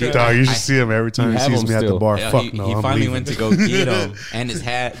 and the truck. Dog, you should see him every time You he have sees him me at the still. bar. Yeah, Fuck he no, he I'm finally leaving. went to go get him and his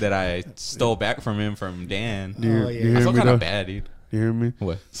hat that I stole back from him from Dan. You Oh, hear- yeah. you I hear felt me kind though? of bad, dude. You hear me?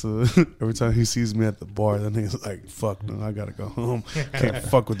 What? So every time he sees me at the bar, that nigga's like, fuck, no, I gotta go home. Can't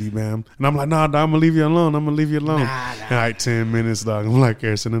fuck with you, man. And I'm like, nah, dog, I'm gonna leave you alone. I'm gonna leave you alone. And like 10 minutes, dog. I'm like,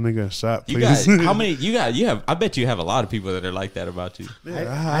 here, send a nigga a shot, You please. got how many? You have. I bet you have a lot of people that are like that about you.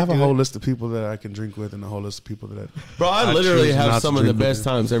 Yeah, I have a whole list of people that I can drink with and a whole list of people that Bro, I literally choose not have to some of the drink with best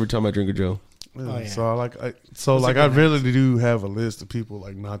you. times every time I drink a Joe. Yeah. Oh, yeah. So I really do have a list of people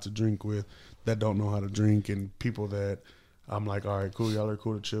like not to drink with that don't know how to drink and people that I'm like, all right, cool, y'all are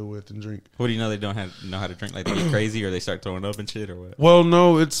cool to chill with and drink. What do you know? They don't know how to drink. Like they get crazy or they start throwing up and shit or what? Well,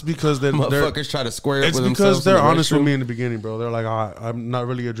 no, it's because they're Motherfuckers try to square up it's with because themselves in they're the honest with restroom. me in the beginning, bro. They're like, I'm not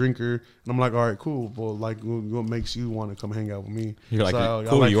really a drinker, and I'm like, all right, cool. Well, like, what makes you want to come hang out with me? You're like, I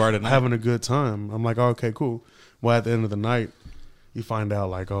cool, you are tonight. having a good time. I'm like, okay, cool. Well, at the end of the night, you find out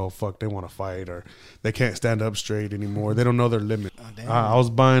like, oh fuck, they want to fight or they can't stand up straight anymore. They don't know their limit. damn. I was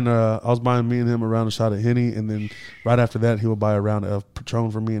buying me and him a round of shot of Henny, and then right after that, he would buy a round of Patron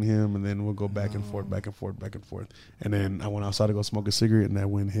for me and him, and then we'll go back and forth, back and forth, back and forth. And then I went outside to go smoke a cigarette, and that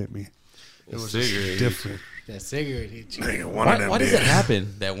wind hit me. It was cigarette. different. That cigarette hit you. Nigga, one of them Why does did. that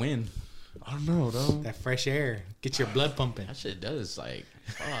happen? That wind. I don't know, though. That fresh air. Get your blood pumping. That shit does like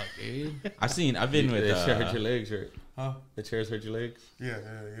fuck, dude. I've been with. That shit hurt your legs, right? Huh? The chairs hurt your legs? Yeah.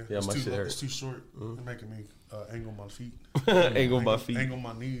 Yeah, it's my too, shit hurt. It's too short. They're making me angle my feet. Angle my feet. Angle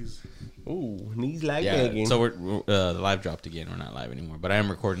my knees. Ooh, knees like Yeah, hanging. so we're the live dropped again. We're not live anymore, but I am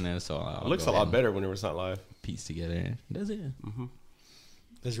recording it, so I'll It looks go a ahead lot and better whenever it's not live. piece together. Does it?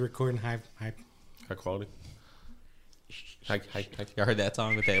 Let's record high. High quality. Y'all heard that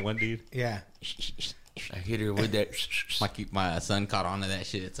song with that one dude? Yeah. I hit her with that. My son caught on to that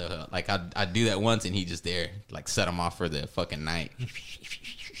shit, so like I do that once, and he just there like set him off for the fucking night.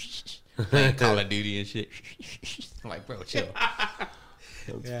 Playing Call of Duty and shit. I'm like, bro, chill.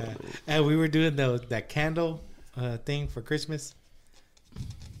 Yeah. And we were doing that candle thing for Christmas.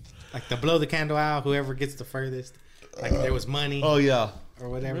 Like to blow the candle out, whoever gets the furthest. Like there was money. Oh, yeah. Or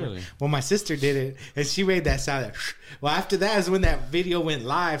whatever. Really? Well, my sister did it, and she made that sound. Like, well, after that is when that video went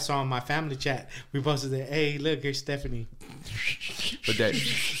live. So on my family chat, we posted that. Hey, look, here's Stephanie. But that.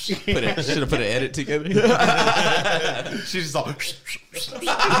 Should have put an edit together. She's just all.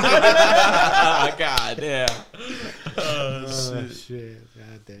 God damn. Oh shit!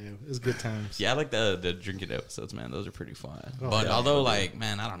 God damn, it was good times. Yeah, I like the drinking episodes, man. Those are pretty fun. Oh, But yeah. although, like,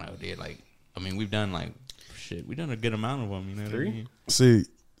 man, I don't know, dude. Like, I mean, we've done like shit. We've done a good amount of them. You know what I mean? See,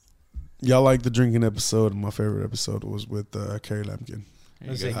 y'all like the drinking episode. My favorite episode was with Carrie Lampkin.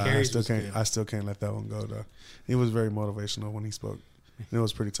 There you go. I still can't let that one go though. He was very motivational when he spoke. And it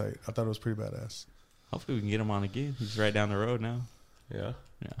was pretty tight. I thought it was pretty badass. Hopefully, we can get him on again. He's right down the road now. Yeah.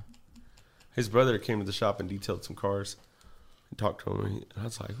 Yeah. His brother came to the shop and detailed some cars. I talked to him, and I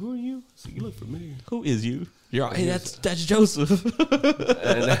was like, "Who are you?" I said, "You look familiar." Who is you? You're all, hey, that's Joseph.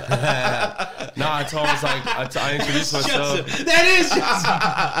 And, I told him, I was like, I introduced myself. That is just.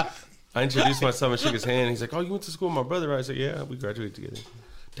 I introduced myself and shook his hand. He's like, "Oh, you went to school with my brother, right?" I said, "Yeah, we graduated together."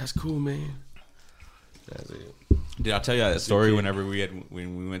 That's cool, man. That's it. Did I tell you that story when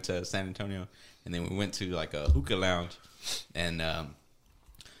we went to San Antonio and then we went to like a hookah lounge and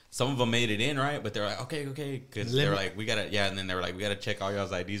some of them made it in, right? But they're like, okay, because they were like, and then they were like, we gotta check all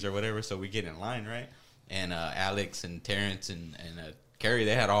y'all's IDs or whatever, so we get in line, right? And Alex and Terrence and Carrie,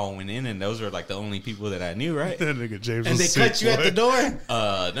 they had all went in, and those were like the only people that I knew, right? That nigga James And they was cut sick, you boy. at the door.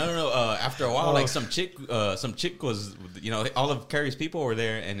 No. After a while, like some chick was, all of Carrie's people were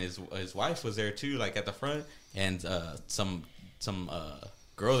there, and his wife was there too, like at the front, and some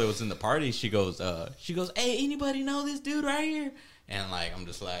girl that was in the party, she goes, hey, anybody know this dude right here? And like I'm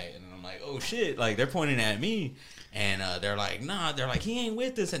like, oh shit, like they're pointing at me. And they're like, nah. They're like, he ain't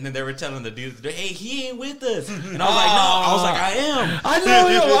with us. And then they were telling the dude, hey, he ain't with us. And I was like, no. I was like, I am. I know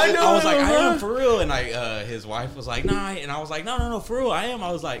him. I was like, I am for real. And like his wife was like, nah. And I was like, no, for real, I am.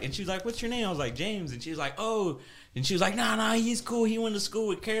 I was like, and she was like, what's your name? I was like, James. And she was like, oh. And she was like, nah, he's cool. He went to school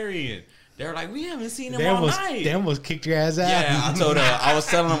with Carrie. And they were like, we haven't seen him all night. They almost kicked your ass out. Yeah, I told her. I was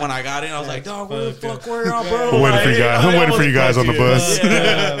telling them when I got in. I was like, dog, where the fuck were y'all, bro? I'm waiting for you guys on the bus.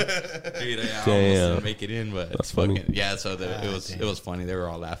 Dude, I almost Damn. didn't make it in, but That's funny. yeah. So it was funny. They were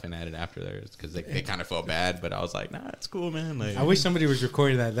all laughing at it after theirs because they kind of felt bad. But I was like, nah, it's cool, man. Like, I wish somebody was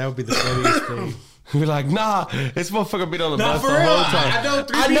recording that. That would be the funniest thing. We're like, nah, this motherfucker been on the Nah, bus for the real. whole time. I know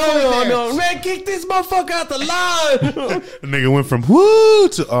three I people know, in there. I know. Man, kick this motherfucker out the line. The nigga went from woo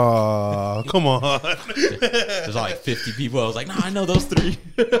to come on. there's like 50 people. I was like, nah, I know those three.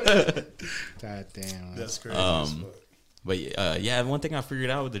 God damn. That's crazy. But yeah, one thing I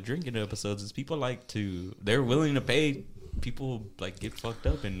figured out with the drinking episodes is people they're willing to pay people like get fucked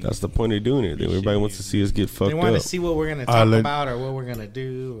up and That's the point of doing it. Everybody wants to see us get fucked They want up. to see what we're gonna talk about or what we're gonna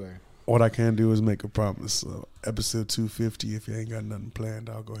do. Or What I can do is make a promise. Episode 250, if you ain't got nothing planned,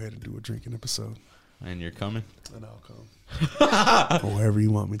 I'll go ahead and do a drinking episode. and you're coming. And I'll come. Or wherever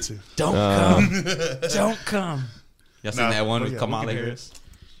you want me to. Don't come. Don't come. Y'all seen Nah, that one oh, with yeah, we Kamala can hear Harris?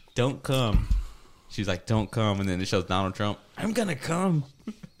 Don't come. She's like, don't come. And then it shows Donald Trump. I'm going to come.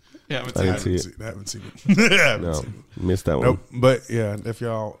 Yeah, I didn't see it. I haven't seen it. I haven't No, seen it. missed that one. Nope. But yeah, if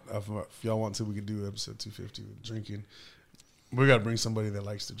y'all want to, we could do episode 250 with drinking. We gotta bring somebody that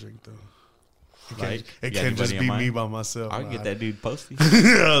likes to drink though. Like, It you got can't just anybody be in me mind? by myself. I'll get that dude posty.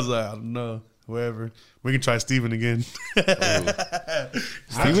 I was like, I don't know. Whoever. We can try Steven again.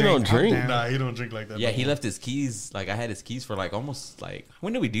 Steven don't drink. down. Nah, he don't drink like that. Yeah, no he more. left his keys. Like, I had his keys for like almost like,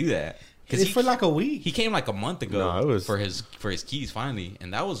 when did we do that? it's for like a week. He came like a month ago No, it was- for his keys finally,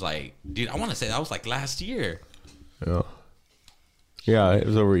 and that was like, dude, I want to say that was like last year. Yeah, it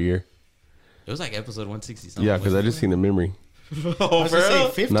was over a year. It was like episode 160 something. Yeah, because I just seen the memory. I was gonna say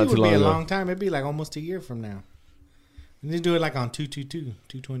 50 Not too would be long a ago. long time. It'd be like almost a year from now. We need to do it like on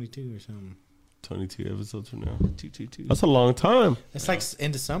 222 or something. 22 episodes from now. 222. That's a long time. It's like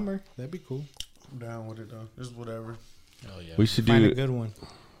in the summer. That'd be cool. I'm down with it though. Just whatever. Oh yeah. We should Find a do. good one.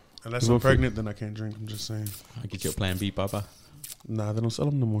 Unless Go I'm for pregnant, then I can't drink. I'm just saying. I'll get you a Plan B, Papa. Nah, they don't sell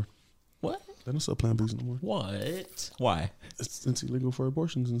them no more. What? They don't sell Plan Bs no more. What? Why? It's illegal for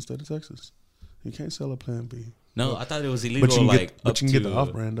abortions in the state of Texas. You can't sell a Plan B. No, I thought it was illegal. But you can like, get, but you can get the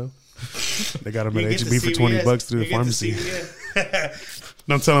off-brand though. They got them at You get the HEB for $20 CVS, through the you get pharmacy. CVS.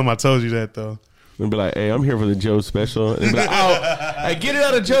 Don't tell them I told you that though. And be like, hey, I'm here for the Joe special. And be like, oh, hey, get it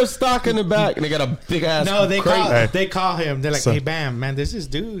out of Joe's stock in the back. And they got a big ass. No, they crate. call Hey. they call him. They're like, So- hey, Bam, man, there's this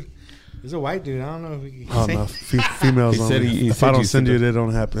dude. There's a white dude. I don't know if we can Oh say. no, females He only. said he if said I you don't send said you, that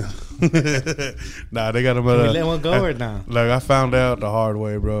don't happen. Nah, they got them. Can we let one go or not? Like I found out the hard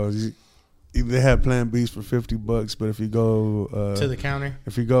way, bro. They have Plan Bs for $50, but if you go To the counter.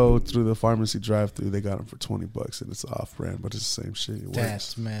 if you go through the pharmacy drive-through, they got them for $20, and it's off-brand, but it's the same shit. It works.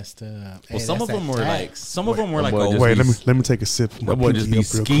 That's messed up. Well, Hey, some of that's them that were like, tax. some of them were like, boy oh, just Wait, be- let me take a sip. That boy just be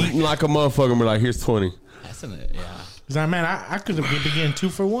skeeting like a motherfucker and be like, here's 20. that's in it. Yeah. He's like, man, I could have been getting 2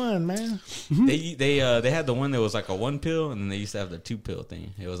 for 1, man. They had the one that was like a 1 pill, and then they used to have the 2 pill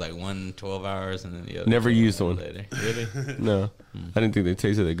thing. It was like 1 12 hours, and then the other. Never 12 used hours one. later. Really? No, I didn't think they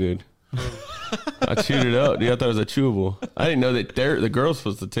tasted that good. I chewed it up. Dude, I thought it was a chewable. I didn't know that the girl's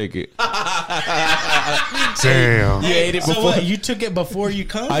supposed to take it. Damn. You ate it So before. what? You took it before you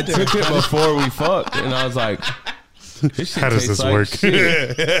come? I took it before we fucked, and I was like, this shit How does tastes this like work? shit.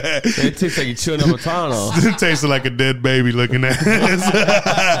 It tastes like you're chewing up a Tylenol. It tasted like a dead baby looking at us.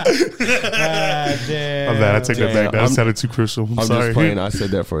 Damn. I'm bad. I take that back. That I'm- sounded too crucial. I'm I'm sorry. just playing. I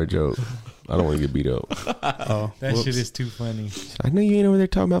said that for a joke. I don't want to get beat up. Oh, That whoops. shit is too funny. I know you ain't over there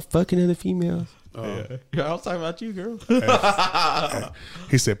talking about fucking other females. Yeah, I was talking about you, girl.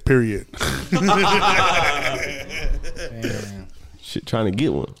 He said, period. Damn. Shit, trying to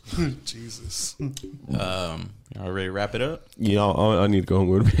get one. Jesus. Y'all ready to wrap it up? You know, I need to go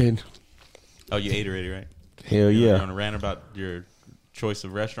home and go to bed. Oh, you ate already, right? Hell You yeah. on a rant about your choice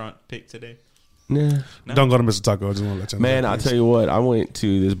of restaurant pick today? Nah. No? Don't go to Mr. Taco. I just want to let you know. Man, I'll tell you what. I went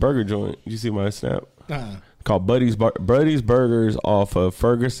to this burger joint. Did you see my snap? Called Buddy's Burgers off of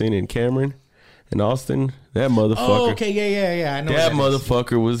Ferguson and Cameron in Austin. That motherfucker. Oh, okay, yeah. I know That what is.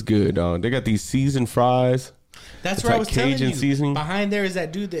 motherfucker was good, dog. They got these seasoned fries. That's It's where I like was telling Cajun you. seasoning. Behind there is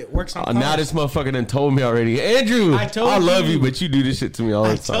that dude that works on. Now cars. this motherfucker done told me already. Andrew, I told I love you. you, but you do this shit to me all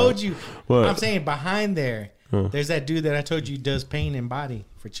the I time. told you. What? I'm saying behind there, there's that dude that I told you does paint and body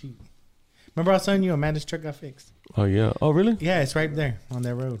for cheap. Remember I was telling you Amanda's truck got fixed? Oh, yeah. Oh, really? Yeah, it's right there on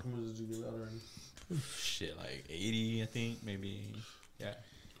that road. Shit, like 80, I think, maybe. Yeah,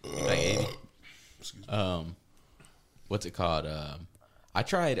 like 80. What's it called? I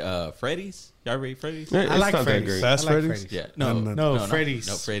tried Freddy's. Y'all ever eat Freddy's? Yeah, I it's like not that Freddy's. great. Fast I like Freddy's? Yeah, No, Freddy's.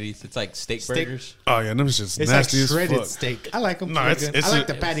 No, Freddy's. It's like steak Steak- burgers. Oh, yeah. Them is just It's nasty like as shredded fuck. steak. I like them. No, it's I like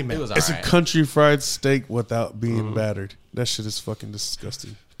a- the patty It melt. was It's alright. a country fried steak without being battered. That shit is fucking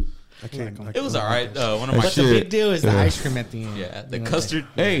disgusting. I can't. like 'em. It was alright. One of my But the Shit. big deal is the ice cream at the end. yeah, the You know, custard.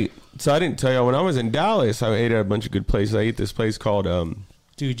 Hey, so I didn't tell you when I was in Dallas, I ate at a bunch of good places. I ate this place called Dude,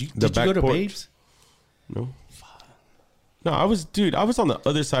 The did you back go to porch. Babes? no, I was on the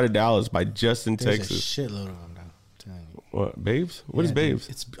other side of Dallas by Justin, There's Texas. a shitload of them, though. I'm telling you. What, Babes? What is Yeah, dude. Babes?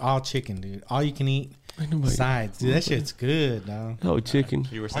 It's all chicken, dude. All you can eat Ain't nobody- sides. Dude, that shit's good, dog. Oh, chicken.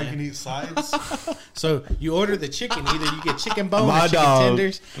 You were All you saying? can eat sides? So you order the chicken. Either you get chicken bone My or chicken dog.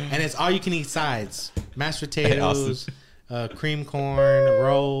 tenders, and it's all you can eat sides: mashed potatoes, cream corn,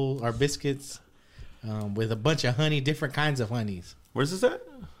 roll or biscuits, with a bunch of honey, different kinds of honeys. Where's this at?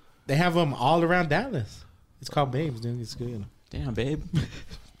 They have them all around Dallas. It's called Babes, dude. It's good. Damn, babe.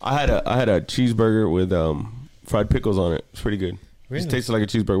 I had a cheeseburger with fried pickles on it. It's pretty good. Really? It tasted like a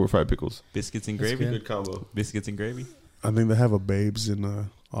cheeseburger with fried pickles. Biscuits and That's gravy. good. combo. Biscuits and gravy. I think they have a Babes in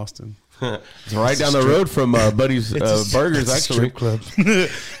Austin. It's right down the road from Buddy's Burgers. It's a Actually, strip club.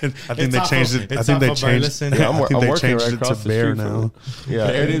 I think they off changed of- it. I it's think off they of changed. Burleson. Yeah, I think they working changed right it to across the Bear street now. from Yeah,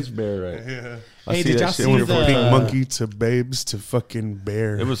 it is Bear, right? Yeah. I Hey, see did that y'all shit see when Went you're from the- Pink Monkey to Babes to fucking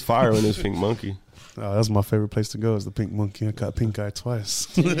Bear. It was fire when it was Pink Monkey. Oh, that's my favorite place to go. Is the Pink Monkey. I got pink eye twice.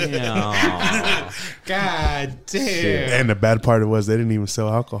 Damn. God damn. And the bad part was they didn't even sell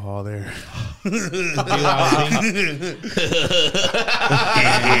alcohol there.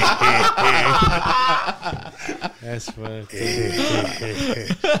 That's fucked.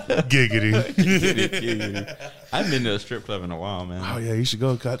 Giggity. I haven't been to a strip club in a while, man. Oh yeah, you should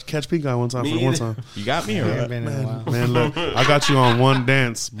go catch pink eye one time Me for the one either. time. You got me, or Ain't what? been in a while. Man, look, I got you on one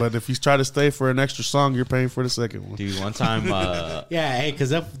dance, but if you try to stay for an extra song, you're paying for the second one. Dude, one time, Yeah, hey, because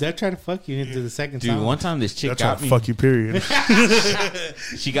they'll try to fuck you into the second dude, song. one time this chick That's how got me. fuck you. Period.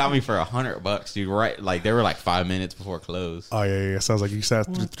 She got me for $100, dude. Right, like they were like 5 minutes before close. Oh yeah. Sounds like you sat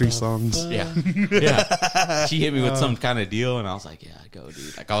through three songs. Yeah, yeah. She hit me with some kind of deal, and I was like, "Yeah, go,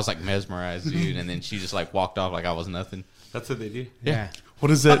 dude." Like I was like mesmerized, dude. And then she just like walked off like I was nothing. That's what they do. Yeah. What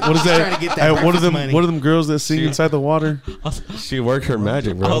is that? What is that? Trying to get that Hey, what are breakfast them? money. What are them girls that sing inside the water? She worked her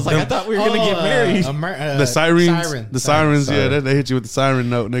magic, bro. I was like, I thought we were gonna get married. The sirens. The sirens. Yeah, Siren. they hit you with the siren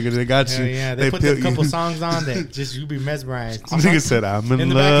note, nigga. They got Hell you. yeah, they put a put couple you. songs on that just you be mesmerized. Nigga said, "I'm in In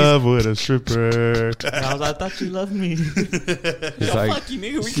the back love with a stripper." I thought you loved me. It's like, Fuck you,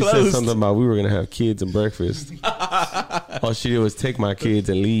 nigga. We she said closed. something about we were gonna have kids and breakfast. All she did was take my kids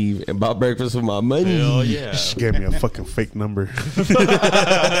and leave and buy breakfast with my money. Hell yeah. She gave me a fucking fake number.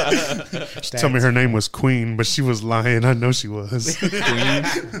 She told me her name was Queen, but she was lying. I know she was.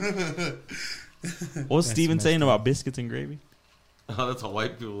 What's Steven saying about biscuits and gravy? Oh, that's a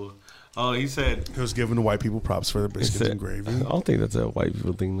white people. Oh, he said. It was giving the white people props for their biscuits and I gravy. don't think that's a white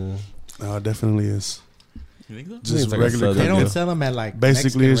people thing, though. Oh, it definitely is. You think so? Just it's like a regular. southern They don't Yeah. sell them at like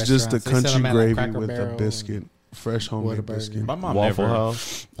Basically, Mexican it's just a restaurants. They sell country 'em at, like, gravy Cracker with a Barrel biscuit, fresh homemade Whataburger. biscuit. My mom Waffle never.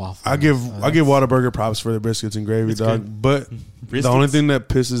 House. Waffle. I give Whataburger props for the biscuits and gravy, It's dog. good. But Briskets? the only thing that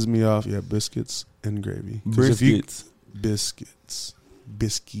pisses me off, biscuits and gravy. 'Cause if you- biscuits.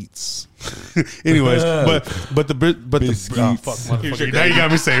 Anyways, but the Biscuits. oh, fuck, motherfucker. Now you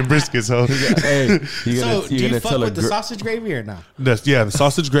got me saying briskets, ho. Hey, So, you do you gonna fuck tell a with the gr- sausage gravy or not? The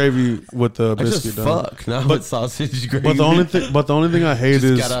sausage gravy with the I just biscuit. dog. fuck, not with sausage gravy. But the only thing I hate Just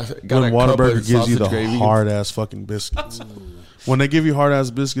is got when a cup Whataburger of gives you the sausage gravy. hard ass fucking biscuits. When they give you hard ass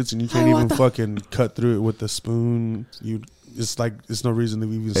biscuits and you can't even fucking cut through it with the spoon, it's like it's no reason to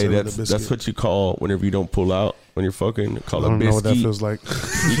even Hey, serve the that's biscuit. what you call whenever you don't pull out when you're fucking. Call I a don't know what that biscuit. feels like.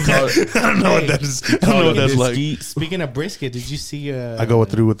 You call it I don't know what that is. I don't know what that's like. biscuit. Speaking of brisket, did you see? I go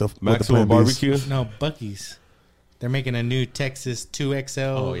through with the Maxwell plant based. barbecue. No, Bucky's. They're making a new Texas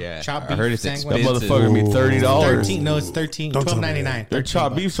 2XL. Oh, yeah. Chopped I beef heard it's sandwich. That expensive. motherfucker be $30. 13. No, it's 13. Don't tell me $12.99. Their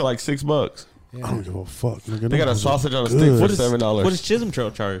chopped beefs are like $6. I don't give a fuck. Nigga. They got a Those are sausage on a good. stick for What is $7. What does Chisholm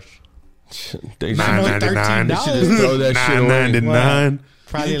Trail charge? They $9.99. should $13. just throw that shit away. $9.99.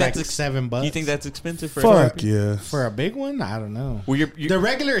 Probably You think like that's $7. You think that's expensive for Fuck yeah. for a big one? I don't know. Well, The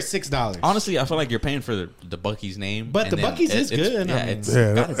regular is $6. honestly, I feel like you're paying for the Bucky's name, But and the then Buc-ee's is it's- good, Yeah, I mean. it's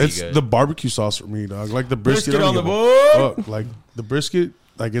Yeah, gotta be it's good. the barbecue sauce for me, dog. Like the brisket, Brisket I on don't the give a board. fuck. Like the brisket,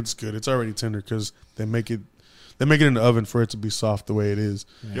 like it's good. It's already tender because they make it in the oven for it to be soft the way it is.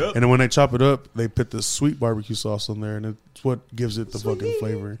 Yep. And then when they chop it up, they put the sweet barbecue sauce on there, and it's what gives it the fucking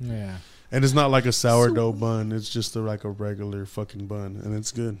flavor. Yeah. And it's not like a sourdough bun; it's just like a regular fucking bun, and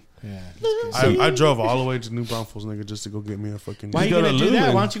it's good. Yeah. I drove all the way to New Braunfels, nigga, just to go get me a fucking. Why you go gonna to do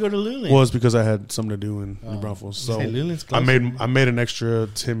that? Lulen. Why don't you go to Lulen? Well, it's because I had something to do in New Braunfels, so Say Lulen's I closer. made an extra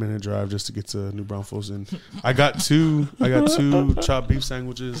 10-minute drive just to get to New Braunfels, and I got two chopped beef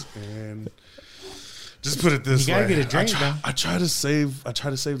sandwiches, and just put it this You gotta way, get a drink, though. I try to save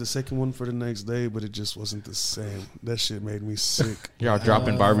the second one for the next day, but it just wasn't the same. That shit made me sick. Y'all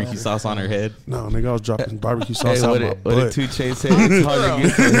dropping barbecue sauce on her head. No, nigga, I was dropping barbecue sauce Hey, out what my it, what butt. did 2 Chainz say? It's hard to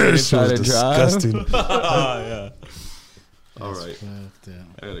get to the That shit inside was a drive. disgusting. All right, Fucked up.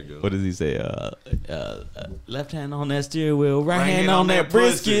 I gotta go. What does he say? Left hand on that steering wheel, right hand on that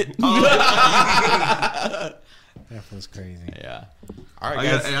brisket. That was crazy. Yeah. All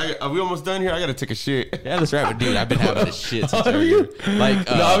right, guys. Are we almost done here? I gotta take a shit. Yeah, let's wrap it, dude. I've been having this shit since Are earlier. you? Like,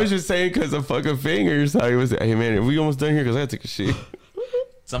 No, I was just saying because of fucking fingers. How he was. Hey man, are we almost done here? Because I gotta take a shit.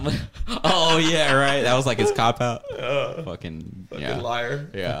 Somebody. Oh yeah, right. That was like his cop out. Fucking yeah, liar.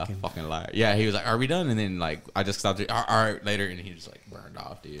 yeah, fucking liar. Yeah, he was like, "Are we done?" And then like I just stopped. All right, later, and he just like burned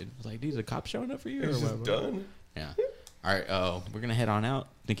off, dude. I was like, "Dude, is the cop showing up for you?" Or what? Done. Yeah. All right. We're gonna head on out.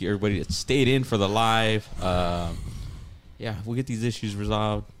 Thank you everybody that stayed in for the live. Yeah, we'll get these issues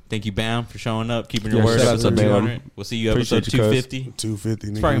resolved. Thank you, Bam, for showing up, keeping your Yeah, word. shout out to Episode Bam. 200. We'll see you Appreciate episode you, cuz. 250. 250.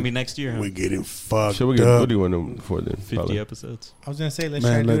 It's probably gonna be next year. Huh? We getting fucked Should we get? up. What do you want to before then? 50 Probably. episodes. I was gonna say let's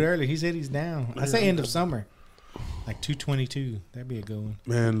Man, try to do look. it early. He said he's down. I say end of summer, like 222. That'd be a good one.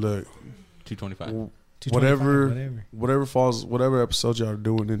 Man, look, 225. 225, whatever episodes y'all are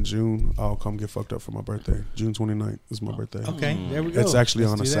doing in June, I'll come get fucked up for my birthday. June 29th is my birthday. Okay, there we go. It's actually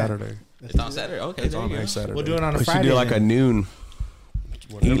Let's on a do that. Saturday. It's on Saturday. Okay, It's there on you go. a Saturday. We'll do it on a We should Friday. do like a then. noon.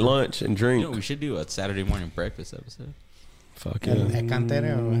 Whatever. Eat lunch and drink. You know, we should do a Saturday morning breakfast episode. Fuck At yeah.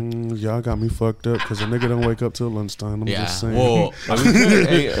 Cantera or what? Y'all got me fucked up because a nigga don't wake up till lunchtime. I'm Yeah. just saying. Well,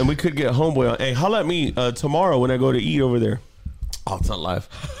 Hey, and we could get homeboy on. Hey, holla at me tomorrow when I go to eat over there. Oh, it's not live.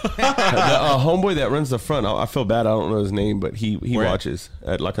 The homeboy that runs the front. I feel bad. I don't know his name, but he Where at? watches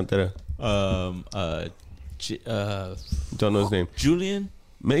at La Cantera. Don't know his name. Julian.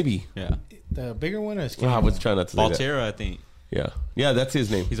 Maybe. Yeah. The bigger one or I skinny was one? trying not to say that. Volterra, I think. Yeah, that's his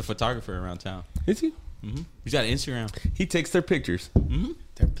name. He's a photographer around town. Is he? He's got an Instagram. He takes their pictures.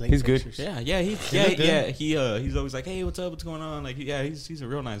 Their plate He's good. pictures. Yeah, look good. he's always like, hey, what's up? What's going on? Like, yeah, he's a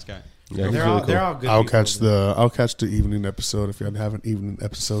real nice guy. Yeah, he's They're really all cool. they're all good. I'll people. catch the evening episode if y'all have an evening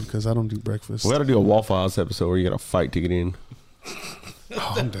episode because I don't do breakfast. We got to do a Waffle House episode where you got to fight to get in.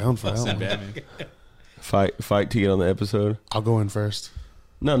 Oh, I'm down for that Not one. bad, man. Fight to get on the episode. I'll go in first.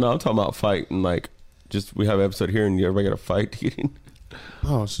 No, I'm talking about fight and like just we have an episode here and everybody got to fight to get in.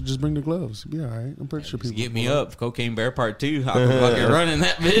 Oh, so just bring the gloves. Be all right. I'm pretty sure Just people get me will. up. Cocaine Bear Part 2. I'll be fucking running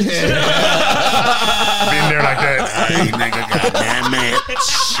that bitch. Being there like that. Hey, nigga, goddamn it.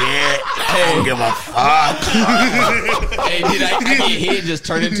 Shit. I don't give a fuck. Hey, dude, I get hit and just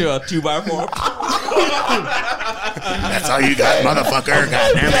turn into a 2x4. That's all you got, motherfucker.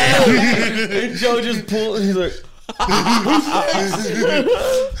 Goddamn it. And Joe just pulled. He's like,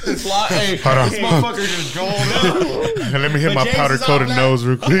 hey, Hold on. this motherfucker just going up. Let me hit my James powder is coated off nose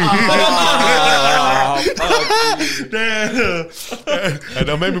real quick. Oh, fuck. Damn. Hey,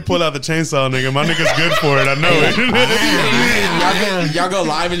 don't make me pull out the chainsaw, nigga. My nigga's good for it. I know it. Y'all go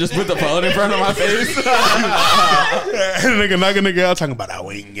live and just put the phone in front of my face. Nigga knocking nigga out talking about that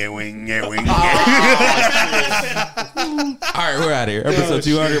wing it. All right, we're out of here. Episode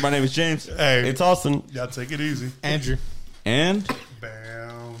 200. My name is James. Hey, It's Austin. y'all take it easy. Andrew. And,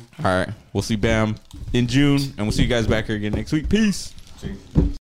 Bam. all right, we'll see Bam in June, and we'll see you guys back here again next week. Peace.